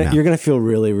hear me good now. You're going to feel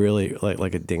really, really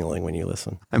like a dingling when you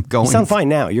listen. I'm going. You sound fine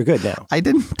now. You're good now. I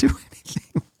didn't do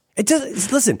anything. It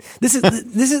does. Listen, this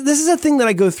is a thing that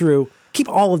I go through. Keep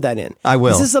all of that in. I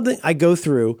will. This is something I go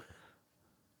through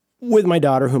with my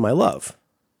daughter, whom I love.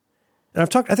 And I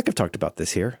think I've talked about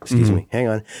this here. Excuse me. Hang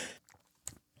on.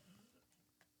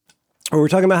 Or we're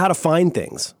talking about how to find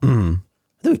things. I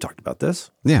think we talked about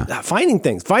this. Yeah. Finding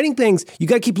things. You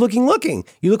got to keep looking.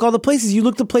 You look all the places. You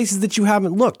look the places that you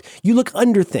haven't looked. You look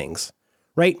under things,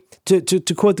 right? To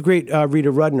quote the great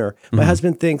Rita Rudner, my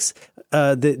husband thinks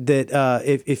that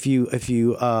if you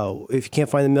can't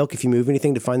find the milk, if you move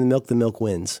anything to find the milk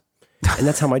wins. And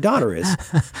that's how my daughter is.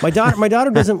 My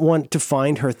daughter doesn't want to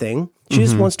find her thing. She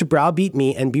just wants to browbeat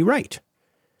me and be right.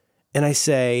 And I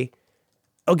say,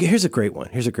 okay, here's a great one.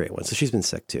 So she's been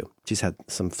sick too. She's had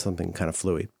something kind of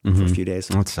fluey for a few days.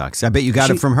 That sucks. I bet you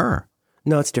got it from her.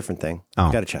 No, it's a different thing. Oh.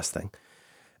 I got a chest thing.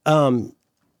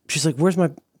 She's like, where's my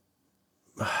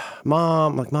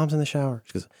mom? I'm like, Mom's in the shower.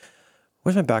 She goes,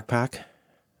 where's my backpack?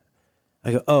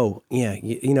 I go, oh, yeah.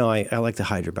 I like to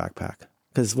hide your backpack.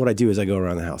 Because what I do is I go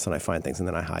around the house and I find things and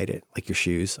then I hide it, like your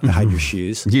shoes. I hide your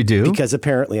shoes. You do? Because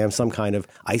apparently I'm some kind of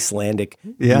Icelandic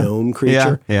gnome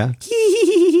creature. Yeah.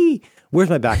 Where's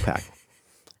my backpack?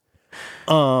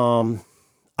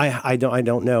 I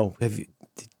don't know.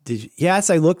 Did you? Yes,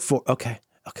 I looked for. Okay.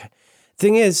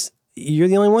 Thing is, you're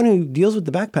the only one who deals with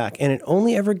the backpack, and it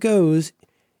only ever goes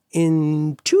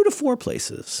in 2 to 4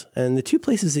 places. And the 2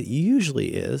 places it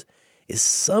usually is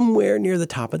somewhere near the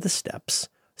top of the steps.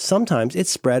 Sometimes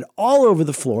it's spread all over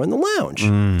the floor in the lounge.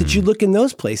 Did you look in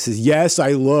those places? Yes,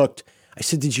 I looked. I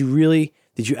said, did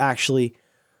you actually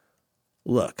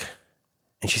look?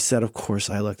 And she said, of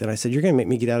course I looked. And I said, you're going to make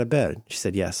me get out of bed. She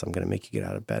said, yes, I'm going to make you get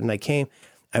out of bed. And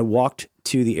I walked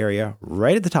to the area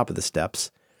right at the top of the steps.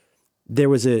 There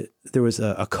was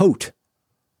a coat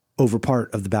over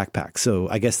part of the backpack. So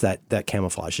I guess that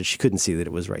camouflaged it. She couldn't see that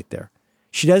it was right there.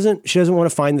 She doesn't want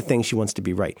to find the thing. She wants to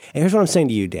be right. And here's what I'm saying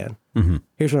to you, Dan. Mm-hmm.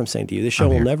 Here's what I'm saying to you. This show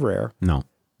will never air. No.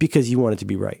 Because you want it to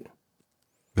be right.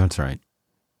 That's right.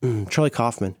 Charlie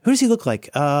Kaufman. Who does he look like?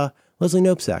 Leslie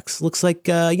Knope's ex. Looks like,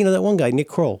 that one guy, Nick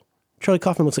Kroll. Charlie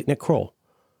Kaufman looks like Nick Kroll.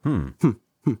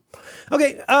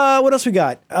 Okay, what else we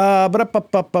got?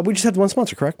 We just had one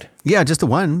sponsor, correct? Yeah, just the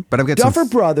one. But I've got Duffer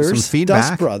Brothers. Some feedback.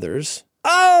 Dust Brothers.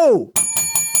 Oh!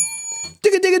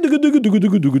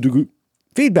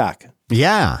 Feedback.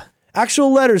 Yeah.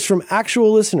 Actual letters from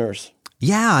actual listeners.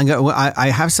 Yeah, I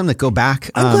have some that go back.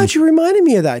 I'm glad you reminded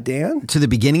me of that, Dan. To the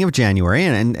beginning of January,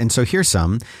 and so here's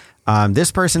some.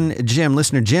 This person, Jim,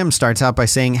 listener Jim, starts out by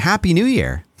saying, Happy New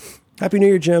Year. Happy New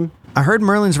Year, Jim. I heard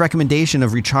Merlin's recommendation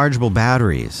of rechargeable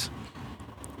batteries.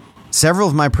 Several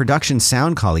of my production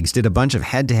sound colleagues did a bunch of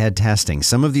head-to-head testing.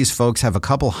 Some of these folks have a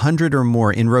couple hundred or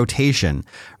more in rotation,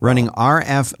 running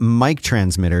RF mic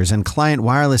transmitters and client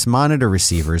wireless monitor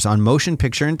receivers on motion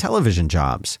picture and television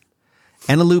jobs.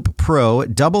 Eneloop Pro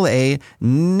AA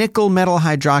nickel metal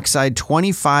hydroxide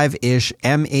 25-ish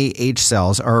MAH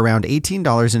cells are around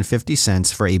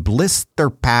 $18.50 for a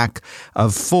blister pack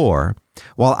of 4,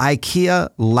 while IKEA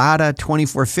Lada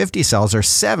 2450 cells are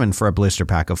 $7 for a blister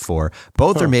pack of 4.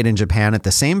 Both are made in Japan at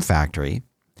the same factory.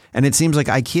 And it seems like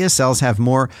IKEA cells have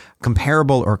more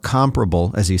comparable or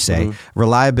comparable, as you say,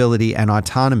 reliability and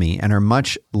autonomy and are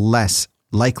much less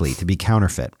likely to be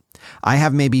counterfeit. I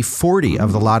have maybe 40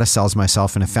 of the Lada cells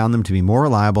myself and have found them to be more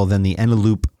reliable than the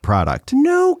Eneloop product.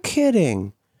 No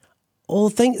kidding.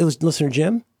 Well, it was listener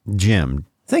Jim? Jim.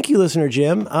 Thank you, listener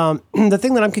Jim. The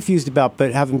thing that I'm confused about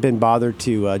but haven't been bothered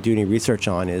to do any research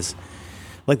on is,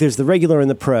 like, there's the regular and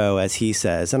the pro, as he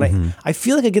says. And I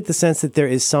feel like I get the sense that there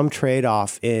is some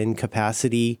trade-off in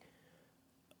capacity.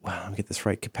 Wow, let me get this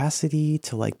right. Capacity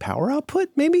to, like, power output,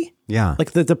 maybe? Yeah.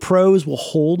 Like, the pros will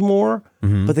hold more,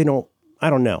 but they don't. I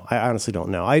don't know. I honestly don't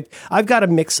know. I've got a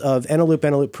mix of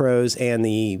Eneloop Pros, and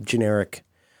the generic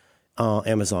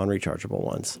Amazon rechargeable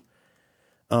ones.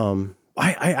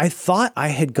 I thought I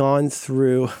had gone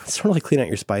through, sort of like clean out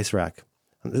your spice rack.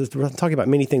 We're talking about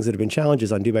many things that have been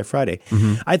challenges on Due by Friday.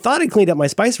 I thought I cleaned up my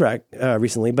spice rack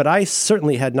recently, but I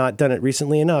certainly had not done it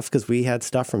recently enough because we had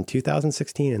stuff from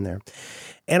 2016 in there.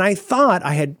 And I thought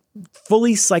I had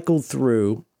fully cycled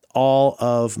through all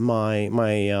of my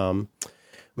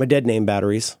dead name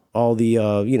batteries, all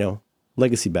the,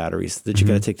 legacy batteries that you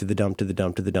got to take to the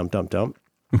dump.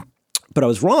 But I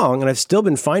was wrong, and I've still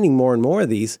been finding more and more of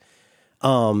these.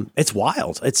 It's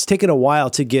wild. It's taken a while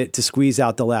to squeeze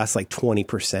out the last, like,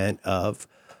 20% of,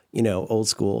 old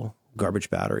school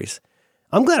garbage batteries.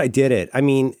 I'm glad I did it. I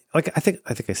mean, like, I think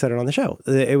I said it on the show.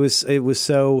 It was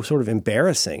so sort of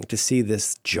embarrassing to see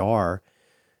this jar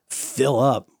fill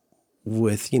up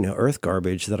with, earth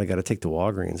garbage that I got to take to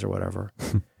Walgreens or whatever.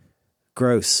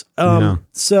 Gross. No.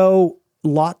 So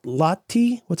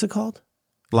latte, what's it called?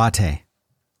 Latte.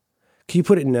 Can you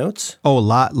put it in notes? Oh,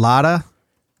 Lada?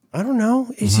 I don't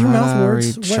know. Is your mouth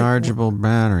words? Rechargeable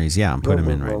batteries. Yeah, I'm putting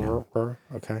them in right now.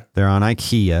 Okay. They're on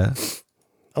IKEA.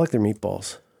 I like their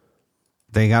meatballs.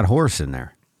 They got horse in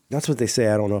there. That's what they say.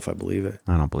 I don't know if I believe it.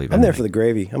 I don't believe it. I'm there for the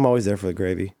gravy. I'm always there for the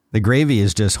gravy. The gravy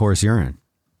is just horse urine.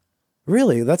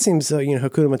 Really? That seems,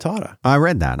 Hakuna Matata. I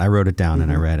read that. I wrote it down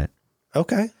and I read it.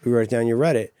 Okay. We wrote it down. You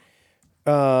read it.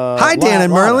 Hi, Dan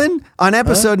and Merlin. On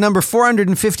episode number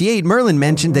 458, Merlin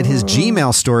mentioned that his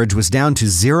Gmail storage was down to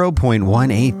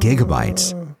 0.18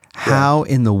 gigabytes. How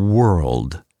in the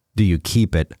world do you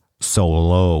keep it so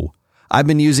low? I've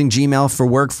been using Gmail for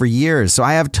work for years, so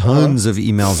I have tons of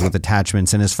emails with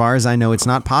attachments, and as far as I know, it's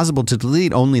not possible to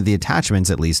delete only the attachments,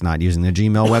 at least not using the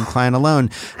Gmail web client alone.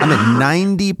 I'm at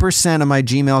 90% of my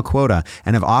Gmail quota,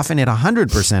 and have often hit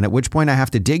 100%, at which point I have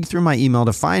to dig through my email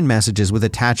to find messages with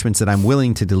attachments that I'm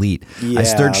willing to delete. I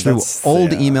search through old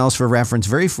emails for reference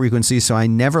very frequently, so I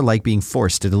never like being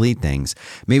forced to delete things.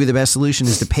 Maybe the best solution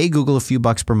is to pay Google a few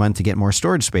bucks per month to get more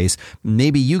storage space.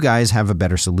 Maybe you guys have a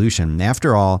better solution.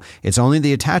 After all, it's only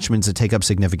the attachments that take up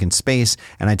significant space,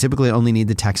 and I typically only need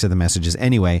the text of the messages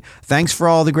anyway. Thanks for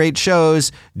all the great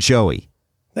shows, Joey.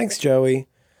 Thanks, Joey.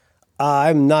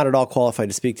 I'm not at all qualified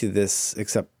to speak to this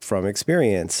except from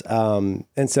experience. And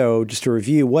so just to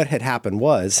review, what had happened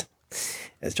was,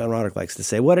 as John Roderick likes to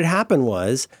say, what had happened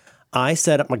was I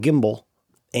set up my gimbal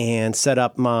and set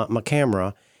up my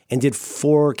camera and did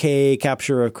 4K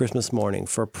capture of Christmas morning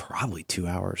for probably 2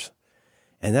 hours.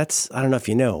 And that's, I don't know if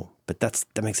you know, but that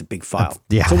makes a big file.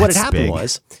 So what had happened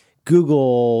was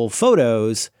Google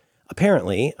Photos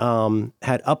apparently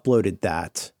had uploaded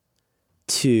that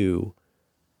to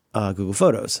Google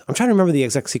Photos. I'm trying to remember the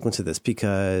exact sequence of this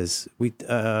because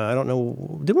I don't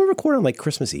know. Did we record on like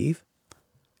Christmas Eve?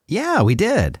 Yeah, we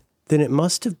did. then it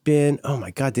must have been, oh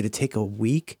my God, did it take a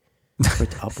week for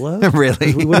it to upload?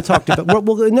 Really? We would have talked about,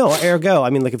 well, no, ergo. I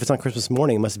mean, like if it's on Christmas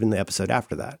morning, it must have been the episode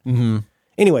after that. Mm-hmm.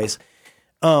 Anyways,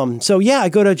 so yeah, I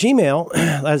go to Gmail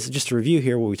as just a review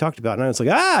here, what we talked about. And I was like,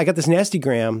 I got this nasty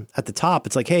gram at the top.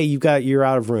 It's like, hey, you're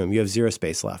out of room. You have 0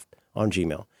 space left on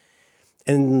Gmail.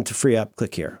 And to free up,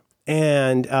 click here.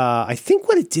 And I think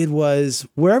what it did was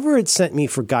wherever it sent me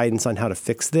for guidance on how to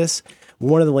fix this,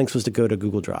 one of the links was to go to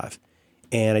Google Drive.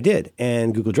 And I did.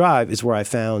 And Google Drive is where I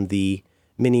found the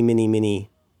mini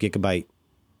gigabyte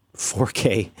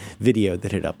 4K video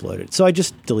that had uploaded. So I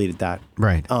just deleted that.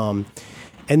 Right. And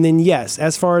then, yes,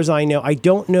 as far as I know, I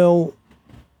don't know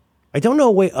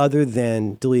a way other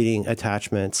than deleting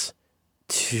attachments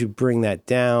to bring that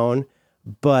down.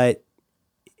 But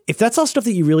if that's all stuff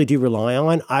that you really do rely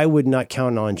on, I would not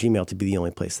count on Gmail to be the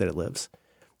only place that it lives.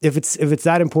 If it's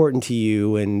that important to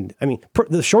you, and I mean,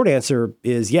 the short answer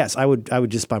is yes, I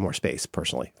would just buy more space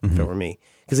personally if it were me,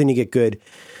 because then you get good.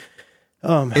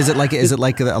 Is it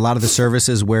like a lot of the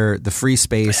services where the free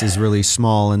space is really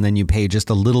small and then you pay just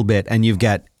a little bit and you've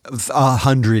got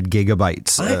 100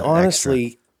 gigabytes? I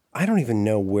honestly, I don't even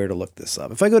know where to look this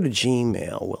up. If I go to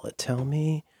Gmail, will it tell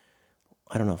me?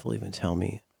 I don't know if it'll even tell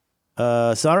me.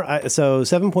 So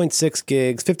 7.6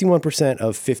 gigs, 51%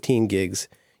 of 15 gigs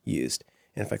used.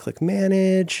 And if I click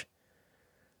manage,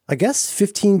 I guess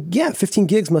 15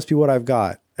 gigs must be what I've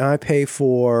got. And I pay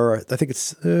for, I think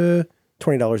it's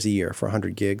 $20 a year for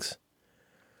 100 gigs.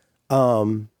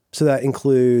 So that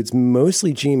includes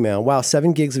mostly Gmail. Wow,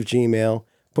 7 gigs of Gmail,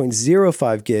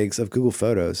 0.05 gigs of Google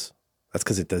Photos. That's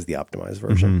because it does the optimized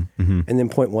version. And then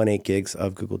 0.18 gigs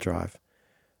of Google Drive.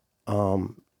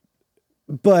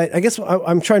 But I guess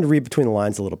I'm trying to read between the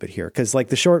lines a little bit here, because like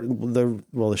the short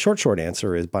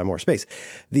answer is buy more space.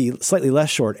 The slightly less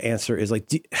short answer is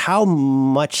like, how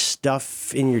much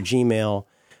stuff in your Gmail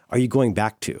are you going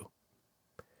back to?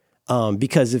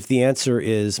 Because if the answer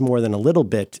is more than a little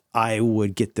bit, I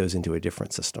would get those into a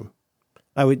different system.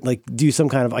 I would like do some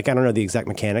kind of like, I don't know the exact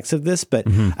mechanics of this, but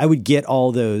I would get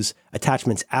all those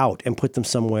attachments out and put them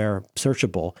somewhere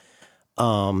searchable.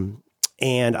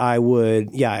 And I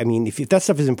would, I mean, if that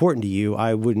stuff is important to you,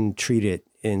 I wouldn't treat it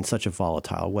in such a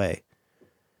volatile way.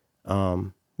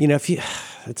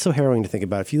 It's so harrowing to think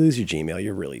about. If you lose your Gmail,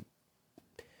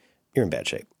 you're in bad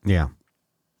shape. Yeah.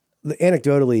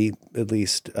 Anecdotally, at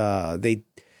least,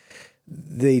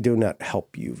 they do not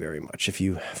help you very much if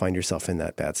you find yourself in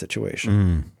that bad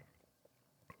situation.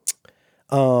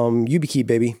 YubiKey,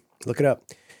 baby. Look it up.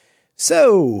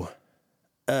 So,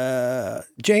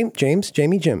 Jamie, Jim,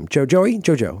 Joey,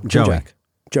 Jack.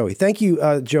 Joey. Thank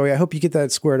you, Joey. I hope you get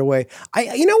that squared away.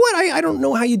 You know what? I don't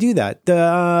know how you do that.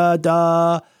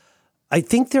 I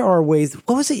think there are ways.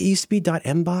 What was it? It used to be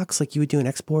 .mbox, like you would do an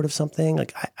export of something.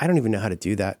 Like I don't even know how to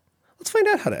do that. Let's find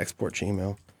out how to export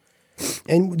Gmail.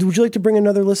 And would you like to bring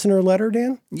another listener letter,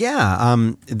 Dan?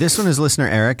 Yeah. This one is listener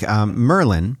Eric.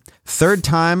 Merlin, 3rd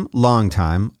time, long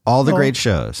time, all the great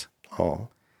shows. Oh.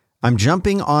 I'm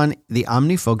jumping on the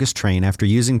OmniFocus train after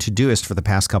using Todoist for the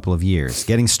past couple of years.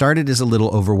 Getting started is a little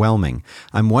overwhelming.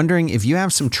 I'm wondering if you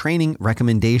have some training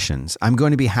recommendations. I'm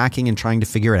going to be hacking and trying to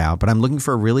figure it out, but I'm looking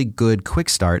for a really good quick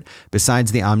start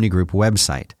besides the Omni Group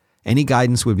website. Any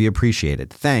guidance would be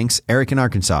appreciated. Thanks, Eric in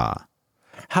Arkansas.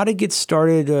 How to get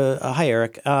started? Hi,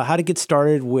 Eric. How to get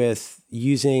started with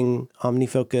using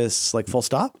OmniFocus, like full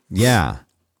stop? Yeah.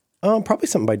 Probably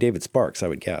something by David Sparks, I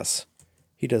would guess.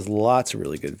 He does lots of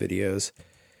really good videos.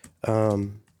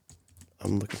 I'm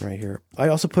looking right here. I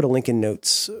also put a link in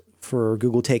notes for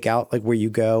Google Takeout, like where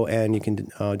you go and you can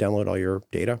download all your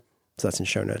data. So that's in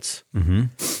show notes,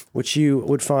 which you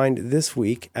would find this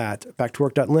week at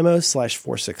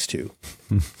backtowork.limo/462.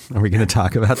 Are we going to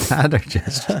talk about that or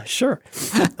just? Sure.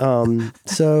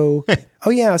 So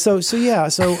David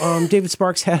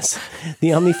Sparks has the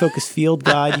OmniFocus field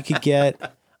guide you could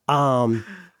get.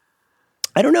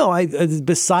 I don't know.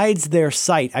 Besides their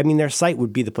site, I mean, their site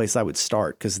would be the place I would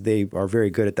start because they are very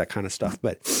good at that kind of stuff.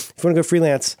 But if you want to go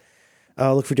freelance,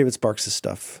 look for David Sparks'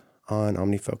 stuff on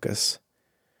OmniFocus.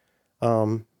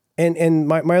 And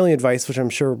my only advice, which I'm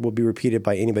sure will be repeated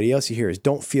by anybody else you hear, is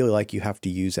don't feel like you have to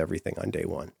use everything on day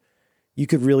one. You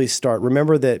could really start.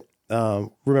 Remember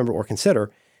or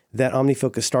consider that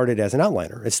OmniFocus started as an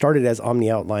outliner. It started as Omni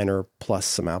Outliner plus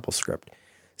some AppleScript.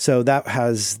 So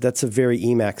that's a very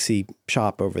Emacsy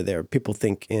shop over there. People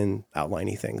think in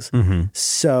outliney things.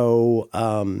 So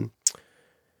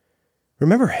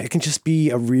remember, it can just be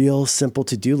a real simple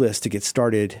to-do list to get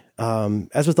started.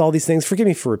 As with all these things, forgive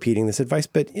me for repeating this advice,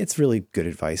 but it's really good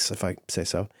advice if I say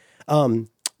so.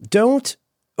 Don't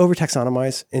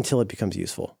over-taxonomize until it becomes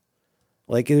useful.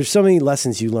 Like there's so many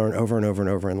lessons you learn over and over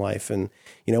and over in life. And,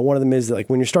 one of them is that like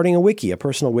when you're starting a wiki, a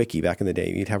personal wiki back in the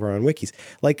day, you'd have our own wikis.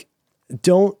 Like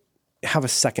don't have a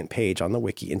second page on the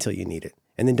wiki until you need it.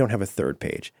 And then don't have a third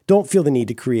page. Don't feel the need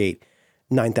to create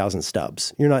 9,000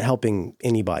 stubs. You're not helping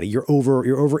anybody. You're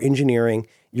over engineering.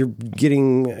 You're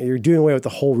doing away with the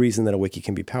whole reason that a wiki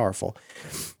can be powerful.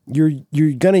 You're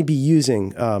going to be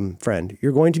using,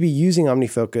 you're going to be using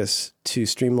OmniFocus to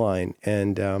streamline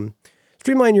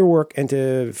your work and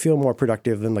to feel more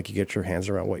productive and like you get your hands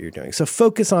around what you're doing. So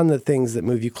focus on the things that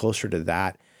move you closer to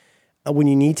that. When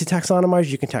you need to taxonomize,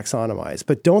 you can taxonomize,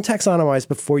 but don't taxonomize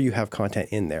before you have content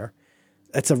in there.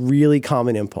 That's a really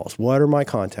common impulse. What are my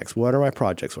contexts? What are my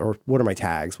projects? Or what are my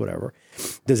tags? Whatever.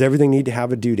 Does everything need to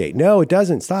have a due date? No, it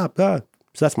doesn't. Stop. So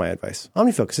that's my advice.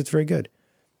 OmniFocus, it's very good.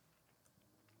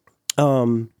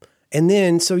 And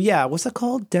then, what's that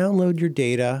called? Download your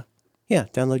data. Yeah,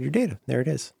 download your data. There it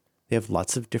is. They have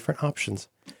lots of different options.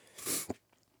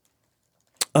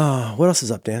 What else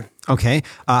is up, Dan? Okay.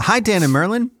 Hi, Dan and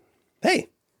Merlin. Hey.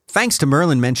 Thanks to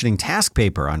Merlin mentioning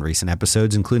Taskpaper on recent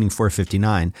episodes, including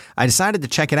 459, I decided to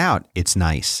check it out. It's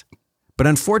nice. But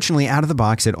unfortunately, out of the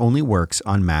box, it only works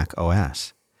on Mac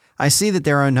OS. I see that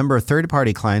there are a number of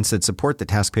third-party clients that support the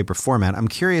Taskpaper format. I'm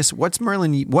curious, what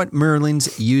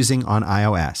Merlin's using on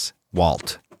iOS?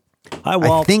 Walt. Hi,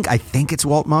 Walt. I think it's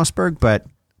Walt Mossberg, but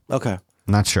okay,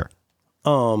 I'm not sure.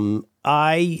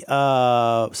 I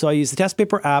use the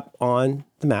Taskpaper app on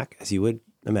the Mac, as you would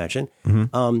imagine.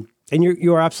 Mm-hmm. And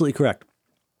you are absolutely correct.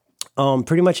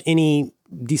 Pretty much any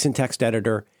decent text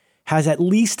editor has at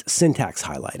least syntax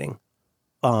highlighting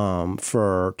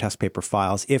for Taskpaper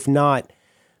files. If not,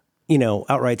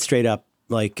 outright straight up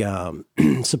like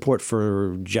support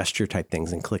for gesture type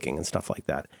things and clicking and stuff like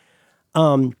that.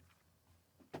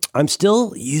 I'm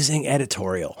still using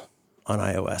editorial on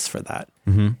iOS for that.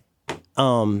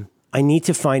 Mm-hmm. I need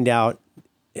to find out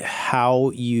how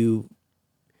you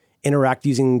interact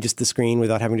using just the screen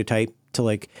without having to type to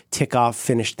like tick off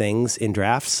finished things in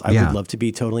drafts. I would love to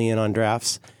be totally in on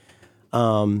drafts.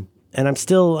 And I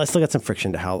still got some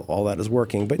friction to how all that is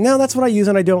working, but no, that's what I use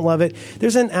and I don't love it.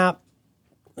 There's an app.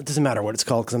 It doesn't matter what it's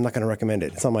called because I'm not going to recommend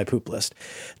it. It's on my poop list.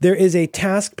 There is a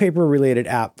Taskpaper related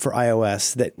app for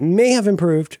iOS that may have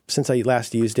improved since I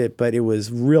last used it, but it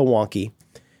was real wonky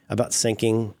about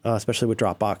syncing, especially with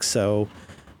Dropbox. So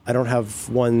I don't have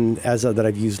one that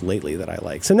I've used lately that I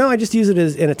like. So no, I just use it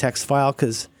as in a text file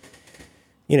because,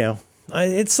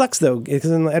 it sucks though, because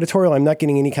in the editorial, I'm not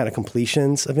getting any kind of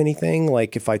completions of anything.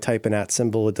 Like if I type an @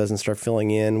 symbol, it doesn't start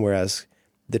filling in, whereas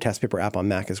the Taskpaper app on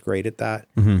Mac is great at that.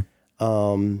 Mm-hmm.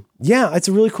 It's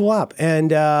a really cool app.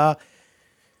 And, I'm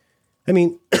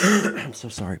so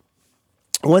sorry.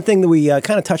 One thing that we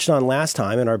kind of touched on last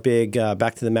time in our big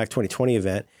Back to the Mac 2020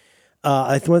 event,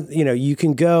 you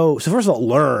can go, so first of all,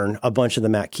 learn a bunch of the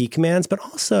Mac key commands, but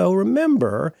also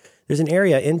remember there's an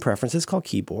area in preferences called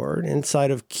keyboard. Inside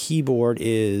of keyboard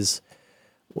is,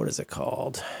 what is it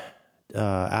called?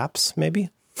 Apps,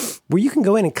 maybe, where you can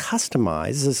go in and customize.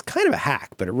 This is kind of a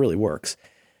hack, but it really works.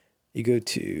 You go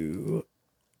to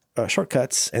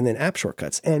shortcuts and then app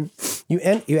shortcuts, and you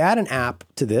add an app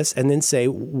to this and then say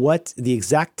what the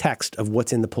exact text of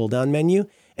what's in the pull down menu,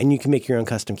 and you can make your own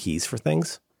custom keys for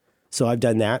things. So I've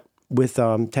done that with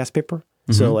Taskpaper.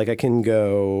 Mm-hmm. So like I can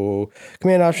go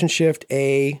Command Option Shift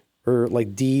A or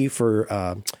like D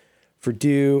for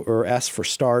do or S for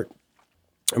start.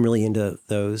 I'm really into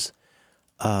those.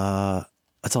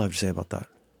 That's all I have to say about that.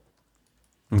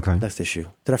 Okay. Next issue.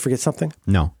 Did I forget something?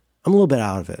 No. I'm a little bit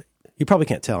out of it. You probably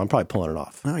can't tell. I'm probably pulling it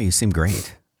off. Oh, you seem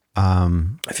great. I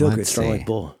feel great. Strong like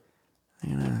bull.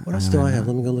 What else do I have?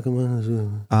 Let me go look at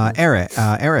one.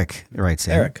 Eric writes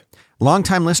in. Eric.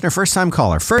 Long-time listener, first-time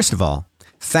caller. First of all,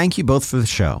 thank you both for the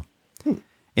show.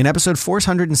 In episode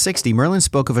 460, Merlin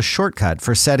spoke of a shortcut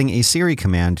for setting a Siri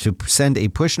command to send a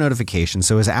push notification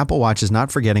so his Apple Watch is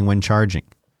not forgetting when charging.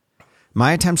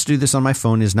 My attempts to do this on my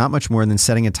phone is not much more than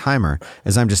setting a timer,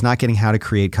 as I'm just not getting how to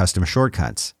create custom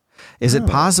shortcuts. Is it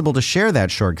possible to share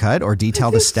that shortcut or detail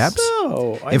the steps?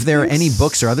 If there are any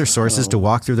books or other sources to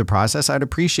walk through the process, I'd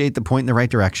appreciate the point in the right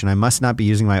direction. I must not be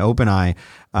using my open eye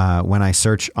when I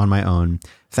search on my own.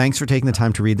 Thanks for taking the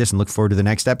time to read this and look forward to the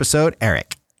next episode.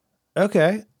 Eric.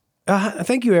 Okay.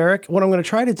 Thank you, Eric. What I'm going to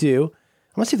try to do,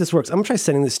 I'm going to see if this works. I'm going to try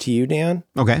sending this to you, Dan.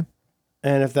 Okay.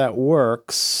 And if that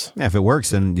works. Yeah, if it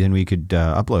works, then we could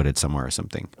upload it somewhere or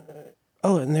something.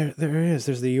 And there it is.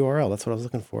 There's the URL. That's what I was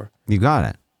looking for. You got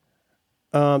it.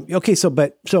 Okay, so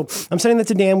I'm sending that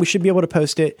to Dan. We should be able to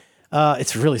post it.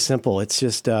 It's really simple. It's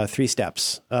just 3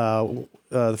 steps.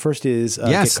 The first is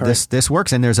yes, this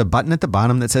works, and there's a button at the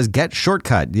bottom that says "Get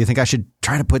Shortcut." Do you think I should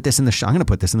try to put this in the show. I'm going to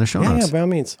put this in the show notes. Yeah, by all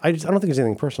means. I don't think there's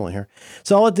anything personal here.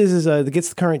 So all it does is it gets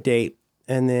the current date,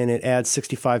 and then it adds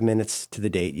 65 minutes to the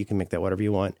date. You can make that whatever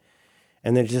you want.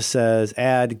 And then it just says,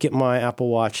 get my Apple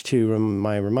Watch to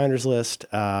my reminders list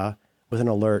with an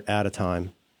alert at a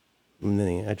time. And then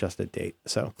the adjusted date.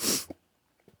 So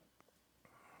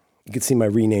you can see my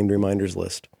renamed reminders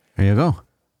list. There you go.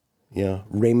 Yeah.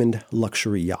 Raymond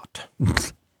Luxury Yacht.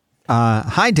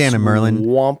 Hi, Dan and Merlin.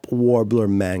 Swamp Warbler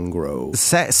Mangrove.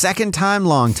 Second time,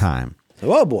 long time.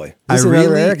 Oh, boy. Is this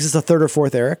Eric? Is this the third or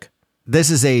fourth Eric?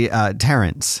 This is a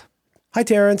Terrence. Hi,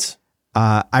 Terrence.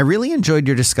 I really enjoyed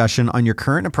your discussion on your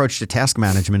current approach to task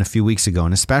management a few weeks ago,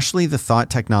 and especially the thought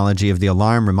technology of the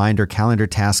alarm, reminder, calendar,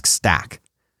 task stack.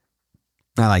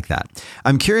 I like that.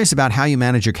 I'm curious about how you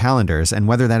manage your calendars and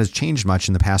whether that has changed much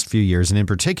in the past few years, and in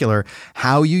particular,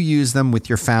 how you use them with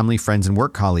your family, friends, and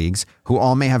work colleagues who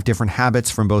all may have different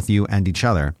habits from both you and each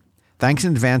other. Thanks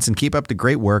in advance and keep up the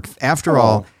great work. After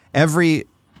all, every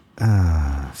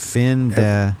fin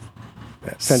de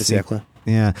siècle.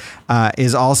 Yeah,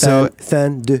 is also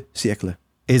fin de siècle.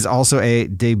 Is also a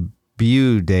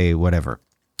debut day, whatever.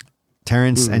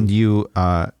 Terrence and you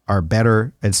are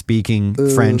better at speaking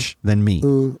French than me.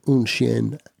 Un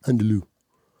chien andalou.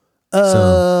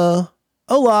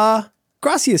 Hola.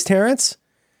 Gracias, Terrence.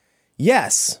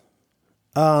 Yes.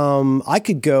 I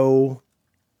could go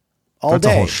all day. That's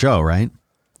a whole show, right?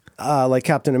 Like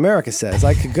Captain America says,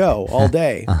 I could go all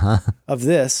day of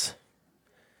this.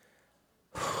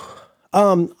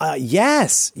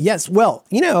 Yes. Well,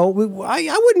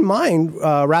 I wouldn't mind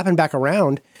wrapping back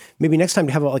around. Maybe next time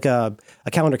to have a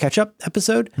calendar catch-up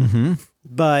episode,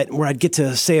 but where I'd get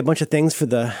to say a bunch of things for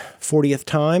the 40th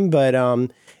time. But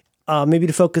maybe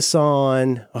to focus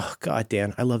on, oh God,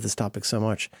 Dan, I love this topic so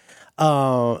much.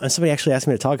 And somebody actually asked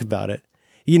me to talk about it.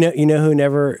 You know who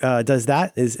never does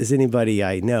that is anybody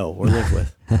I know or live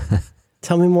with.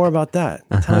 Tell me more about that.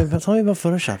 Tell me about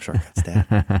Photoshop shortcuts,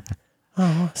 Dan.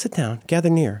 Oh, sit down, gather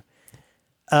near.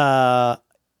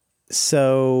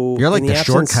 So you're like the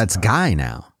shortcuts guy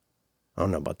now. I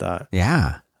don't know about that.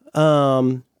 Yeah.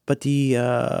 But did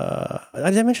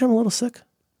I mention I'm a little sick?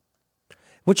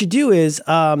 What you do is,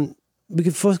 we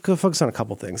can focus on a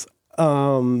couple things.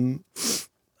 Okay.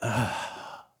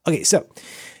 So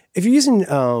if you're using,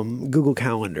 Google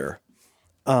Calendar,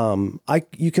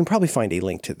 you can probably find a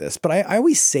link to this, but I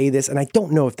always say this, and I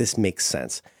don't know if this makes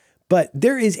sense, but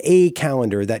there is a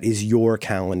calendar that is your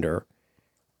calendar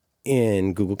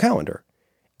in Google Calendar.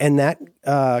 And that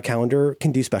calendar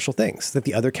can do special things that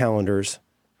the other calendars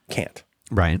can't.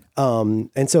 Right.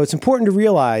 And so it's important to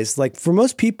realize, like, for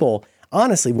most people,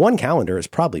 honestly, one calendar is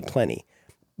probably plenty.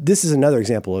 This is another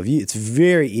example of it's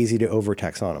very easy to over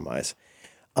taxonomize.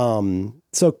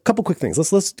 So a couple quick things.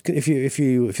 Let's if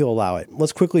you'll allow it,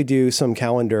 let's quickly do some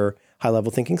calendar high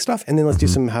level thinking stuff, and then let's do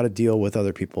some how to deal with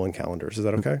other people in calendars. Is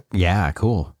that okay? Yeah,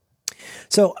 cool.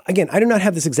 So again, I do not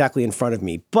have this exactly in front of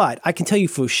me, but I can tell you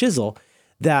for shizzle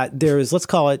that there's, let's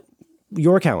call it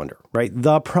your calendar, right?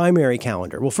 The primary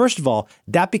calendar. Well, first of all,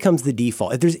 that becomes the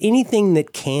default. If there's anything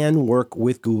that can work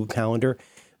with Google Calendar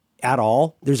at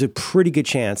all, there's a pretty good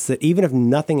chance that even if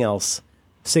nothing else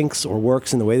syncs or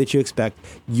works in the way that you expect,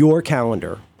 your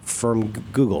calendar from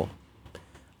Google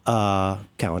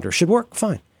Calendar should work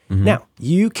fine. Now,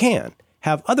 you can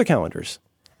have other calendars.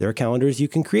 There are calendars you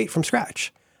can create from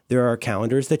scratch. There are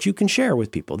calendars that you can share with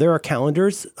people. There are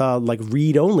calendars, like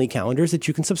read-only calendars that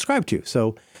you can subscribe to.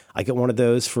 So I get one of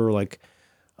those for last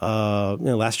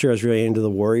year I was really into the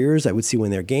Warriors. I would see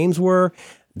when their games were.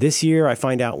 This year I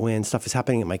find out when stuff is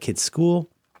happening at my kid's school.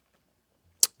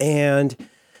 And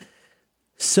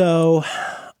so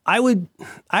I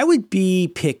would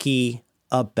be picky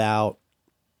about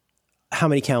how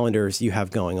many calendars you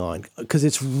have going on, because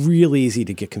it's really easy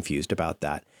to get confused about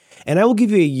that. And I will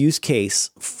give you a use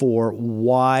case for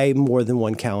why more than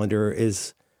one calendar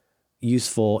is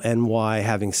useful and why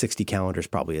having 60 calendars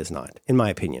probably is not, in my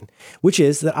opinion, which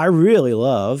is that I really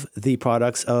love the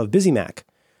products of BusyMac.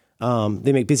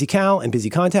 They make BusyCal and Busy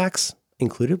Contacts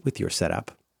included with your SetApp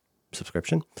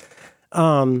subscription.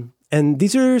 And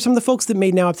these are some of the folks that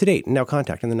made Now Up to Date and Now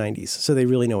Contact in the 90s. So they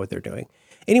really know what they're doing.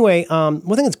 Anyway, one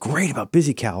thing that's great about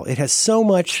BusyCal, it has so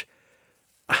much,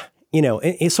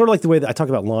 it's sort of like the way that I talk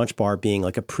about LaunchBar being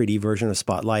like a pretty version of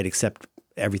Spotlight, except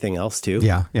everything else too.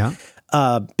 Yeah.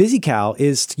 BusyCal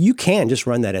is, you can just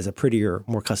run that as a prettier,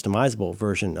 more customizable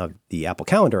version of the Apple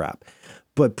Calendar app.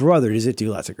 But brother, does it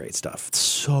do lots of great stuff.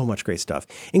 So much great stuff,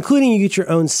 including you get your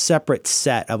own separate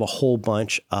set of a whole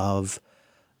bunch of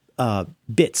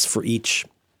bits for each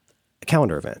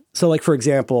calendar event. So like, for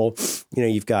example,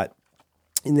 you've got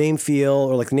name, feel,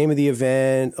 or like the name of the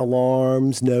event,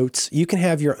 alarms, notes. You can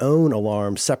have your own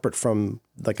alarms separate from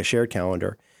like a shared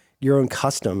calendar, your own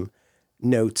custom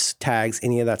notes, tags,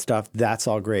 any of that stuff. That's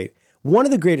all great. One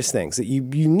of the greatest things that you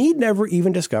need never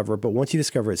even discover, but once you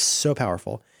discover it's so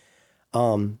powerful,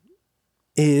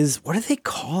 is, what do they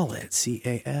call it?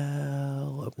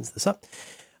 CAL opens this up.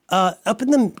 Up in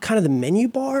the kind of the menu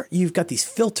bar, you've got these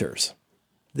filters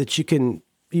that you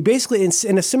basically,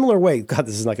 in a similar way, God,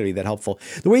 this is not going to be that helpful.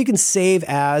 The way you can save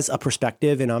as a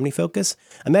perspective in OmniFocus,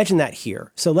 imagine that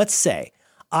here. So let's say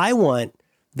I want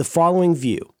the following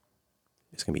view.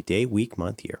 It's going to be day, week,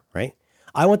 month, year, right?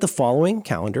 I want the following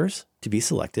calendars to be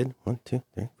selected. 1, 2,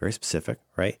 3, very specific,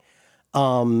 right?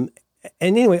 And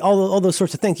anyway, all those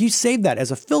sorts of things. You save that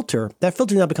as a filter. That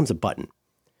filter now becomes a button.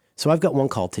 So I've got one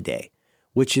called Today,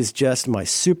 which is just my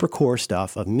super core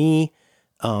stuff of me,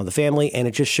 the family, and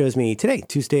it just shows me today,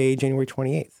 Tuesday, January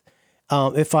 28th.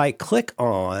 If I click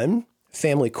on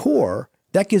Family Core,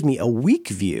 that gives me a week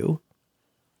view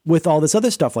with all this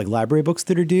other stuff like library books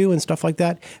that are due and stuff like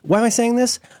that. Why am I saying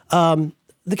this?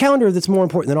 The calendar that's more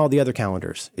important than all the other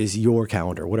calendars is your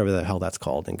calendar, whatever the hell that's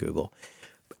called in Google.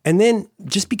 And then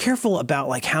just be careful about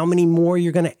like how many more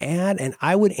you're going to add. And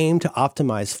I would aim to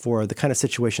optimize for the kind of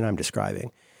situation I'm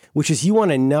describing, which is you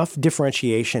want enough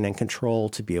differentiation and control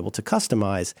to be able to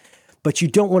customize, but you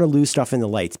don't want to lose stuff in the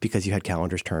lights because you had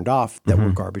calendars turned off that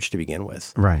were garbage to begin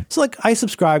with. Right. So like I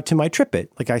subscribe to my TripIt.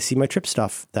 Like I see my trip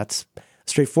stuff. That's a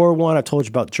straightforward one. I told you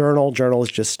about Journal. Journal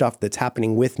is just stuff that's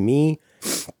happening with me.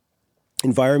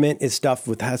 Environment is stuff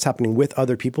that's happening with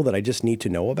other people that I just need to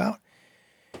know about,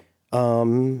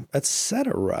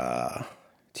 etc.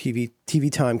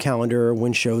 TV time calendar,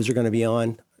 when shows are going to be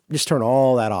on. Just turn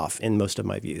all that off in most of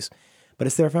my views, but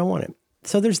it's there if I want it.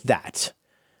 So there's that.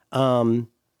 And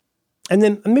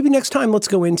then maybe next time, let's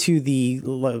go into the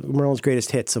Merlin's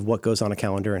greatest hits of what goes on a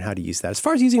calendar and how to use that. As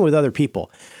far as using it with other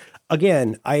people,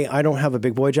 again, I don't have a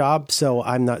big boy job, so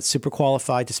I'm not super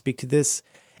qualified to speak to this,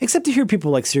 except to hear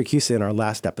people like Syracuse in our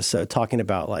last episode talking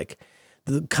about like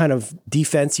the kind of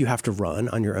defense you have to run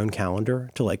on your own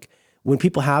calendar to like when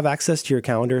people have access to your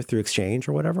calendar through Exchange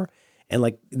or whatever, and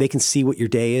like they can see what your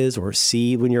day is or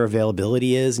see when your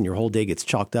availability is, and your whole day gets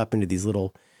chalked up into these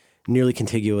little nearly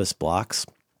contiguous blocks.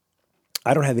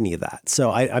 I don't have any of that. So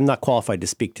I'm not qualified to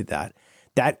speak to that.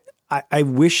 I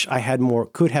wish I had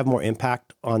could have more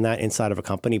impact on that inside of a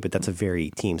company, but that's a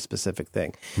very team specific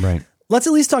thing. Right. Let's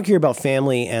at least talk here about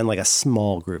family and like a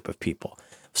small group of people.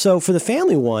 So for the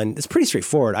family one, it's pretty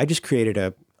straightforward. I just created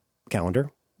a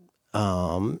calendar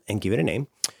and give it a name.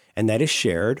 And that is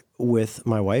shared with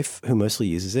my wife, who mostly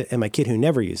uses it, and my kid, who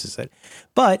never uses it.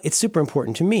 But it's super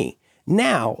important to me.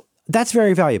 Now, that's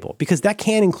very valuable because that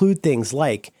can include things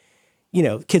like,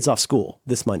 kids off school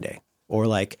this Monday, or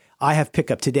like I have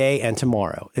pickup today and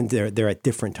tomorrow, and they're at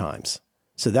different times.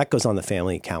 So that goes on the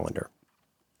family calendar.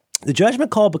 The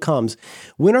judgment call becomes,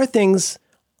 when are things,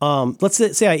 let's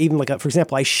say I even for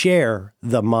example, I share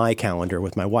the my calendar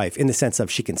with my wife in the sense of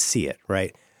she can see it,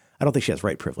 right? I don't think she has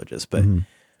write privileges, but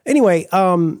anyway,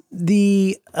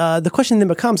 the question then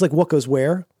becomes like, what goes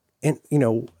where? And,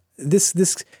 this,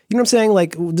 what I'm saying?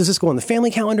 Like, does this go on the family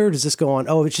calendar? Does this go on,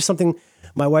 it's just something,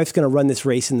 my wife's going to run this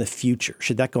race in the future.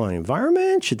 Should that go on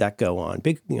environment? Should that go on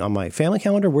on my family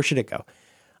calendar? Where should it go?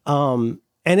 And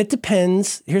it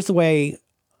depends. Here's the way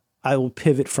I will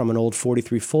pivot from an old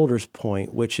 43 folders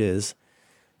point, which is,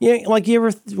 when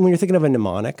you're thinking of a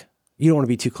mnemonic, you don't want to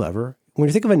be too clever. When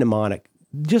you think of a mnemonic,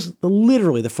 just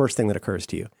literally the first thing that occurs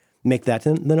to you, make that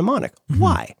the mnemonic. Mm-hmm.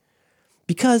 Why?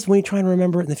 Because when you try and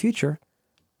remember it in the future,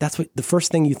 that's what the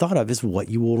first thing you thought of is what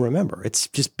you will remember. It's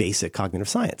just basic cognitive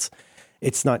science.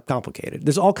 It's not complicated.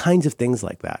 There's all kinds of things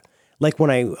like that. Like when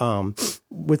I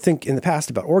would think in the past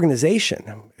about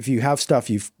organization, if you have stuff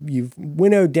you've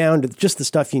winnowed down to just the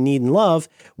stuff you need and love,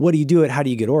 what do you do it? How do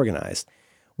you get organized?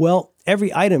 Well,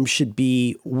 every item should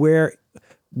be where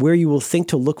you will think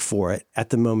to look for it at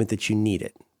the moment that you need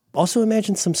it. Also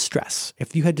imagine some stress.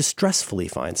 If you had to stressfully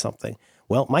find something,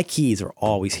 well, my keys are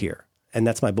always here. And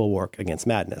that's my bulwark against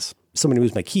madness. If somebody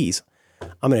moves my keys,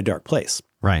 I'm in a dark place.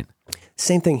 Right.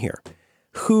 Same thing here.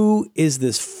 Who is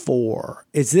this for?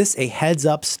 Is this a heads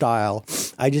up style?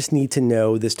 I just need to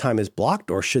know this time is blocked,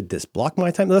 or should this block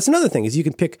my time? That's another thing is you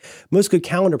can pick, most good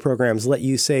calendar programs let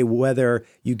you say whether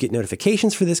you get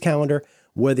notifications for this calendar,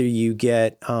 whether you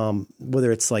get,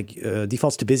 whether it's like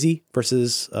defaults to busy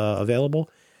versus available.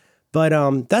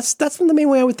 But that's the main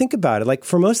way I would think about it. Like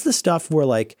for most of the stuff where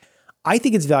like, I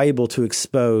think it's valuable to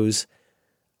expose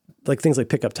like things like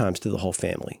pickup times to the whole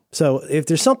family. So if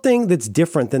there's something that's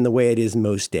different than the way it is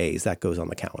most days, that goes on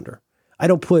the calendar.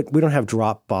 we don't have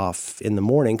drop off in the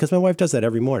morning because my wife does that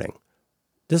every morning.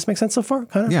 Does this make sense so far?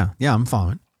 Kind of? Yeah, I'm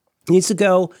following. Needs to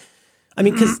go. I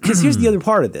mean, because here's the other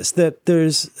part of this.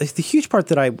 There's the huge part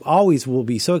that I always will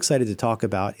be so excited to talk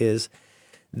about is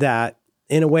that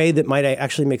in a way that might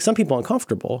actually make some people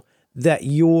uncomfortable, that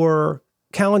your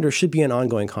calendar should be an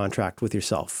ongoing contract with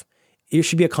yourself. It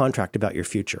should be a contract about your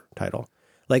future, title.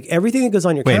 Like everything that goes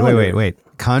on your calendar. Wait.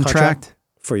 Contract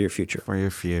for your future. For your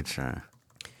future.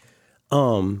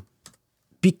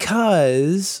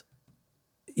 Because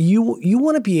you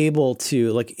want to be able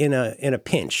to, like in a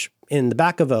pinch, in the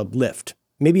back of a lift,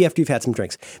 maybe after you've had some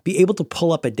drinks, be able to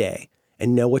pull up a day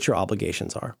and know what your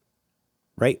obligations are,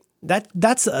 right?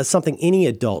 That's something any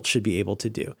adult should be able to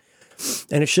do.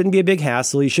 And it shouldn't be a big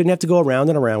hassle. You shouldn't have to go around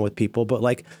and around with people. But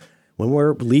like when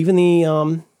we're leaving the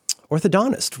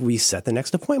orthodontist, we set the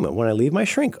next appointment. When I leave my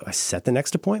shrink, I set the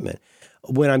next appointment.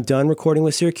 When I'm done recording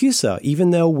with Siracusa,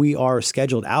 even though we are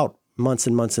scheduled out months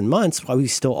and months and months, we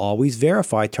still always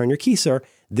verify, turn your key, sir.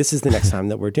 This is the next time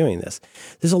that we're doing this.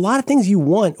 There's a lot of things you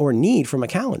want or need from a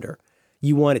calendar.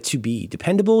 You want it to be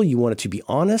dependable. You want it to be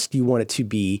honest. You want it to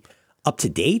be up to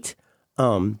date.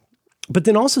 But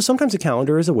then also sometimes a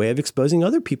calendar is a way of exposing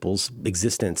other people's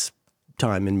existence,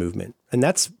 time, and movement. And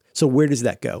so where does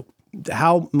that go?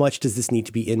 How much does this need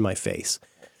to be in my face?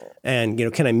 And,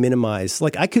 can I minimize,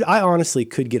 like I honestly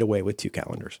could get away with 2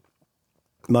 calendars,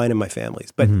 mine and my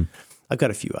family's, but I've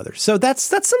got a few others. So that's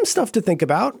some stuff to think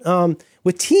about.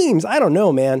 With teams, I don't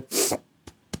know, man.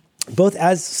 Both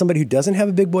as somebody who doesn't have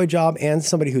a big boy job and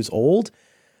somebody who's old,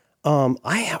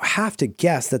 I have to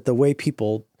guess that the way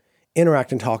people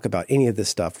interact and talk about any of this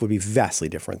stuff would be vastly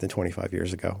different than 25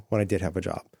 years ago when I did have a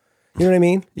job. You know what I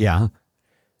mean? Yeah.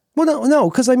 Well, no,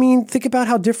 because I mean, think about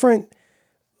how different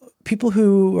people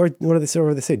who are, what do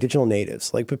they say, digital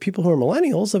natives, but people who are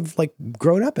millennials have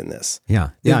grown up in this.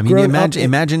 Yeah. I mean,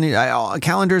 imagine a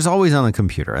calendar is always on a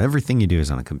computer. Everything you do is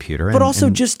on a computer. But also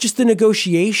just the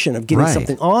negotiation of getting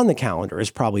something on the calendar is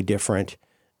probably different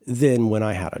than when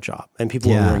I had a job and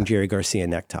people were wearing Jerry Garcia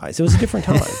neckties. It was a different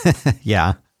time.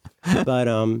 Yeah. But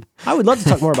I would love to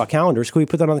talk more about calendars. Can we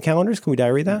put that on the calendars? Can we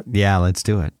diary that? Yeah, let's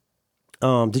do it.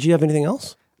 Did you have anything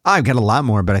else? I've got a lot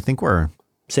more, but I think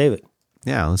Save it.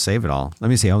 Yeah, let's save it all. Let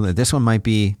me see. Oh, this one might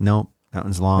be, nope, that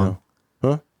one's long. No.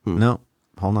 Huh? No,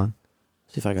 hold on.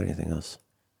 See if I got anything else.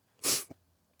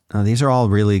 These are all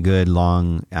really good,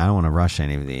 long. I don't want to rush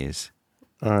any of these.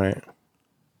 All right.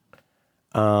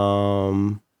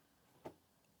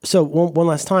 So one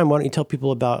last time, why don't you tell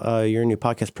people about your new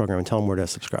podcast program and tell them where to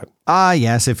subscribe?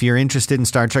 Yes. If you're interested in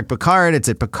Star Trek Picard, it's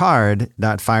at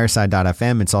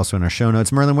picard.fireside.fm. It's also in our show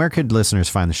notes. Merlin, where could listeners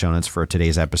find the show notes for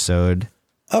today's episode?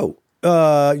 Oh,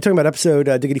 you're talking about episode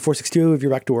Diggity 462 of your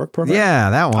Back to Work program?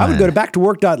 Yeah, that one. I would go to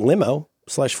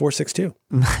backtowork.limo/462.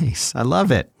 Nice. I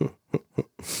love it.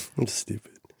 I'm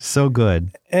stupid. So good.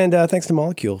 And thanks to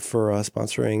Molecule for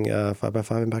sponsoring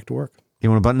 5x5 and Back to Work. You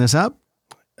want to button this up?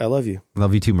 I love you.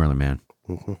 Love you too, Merlin Man.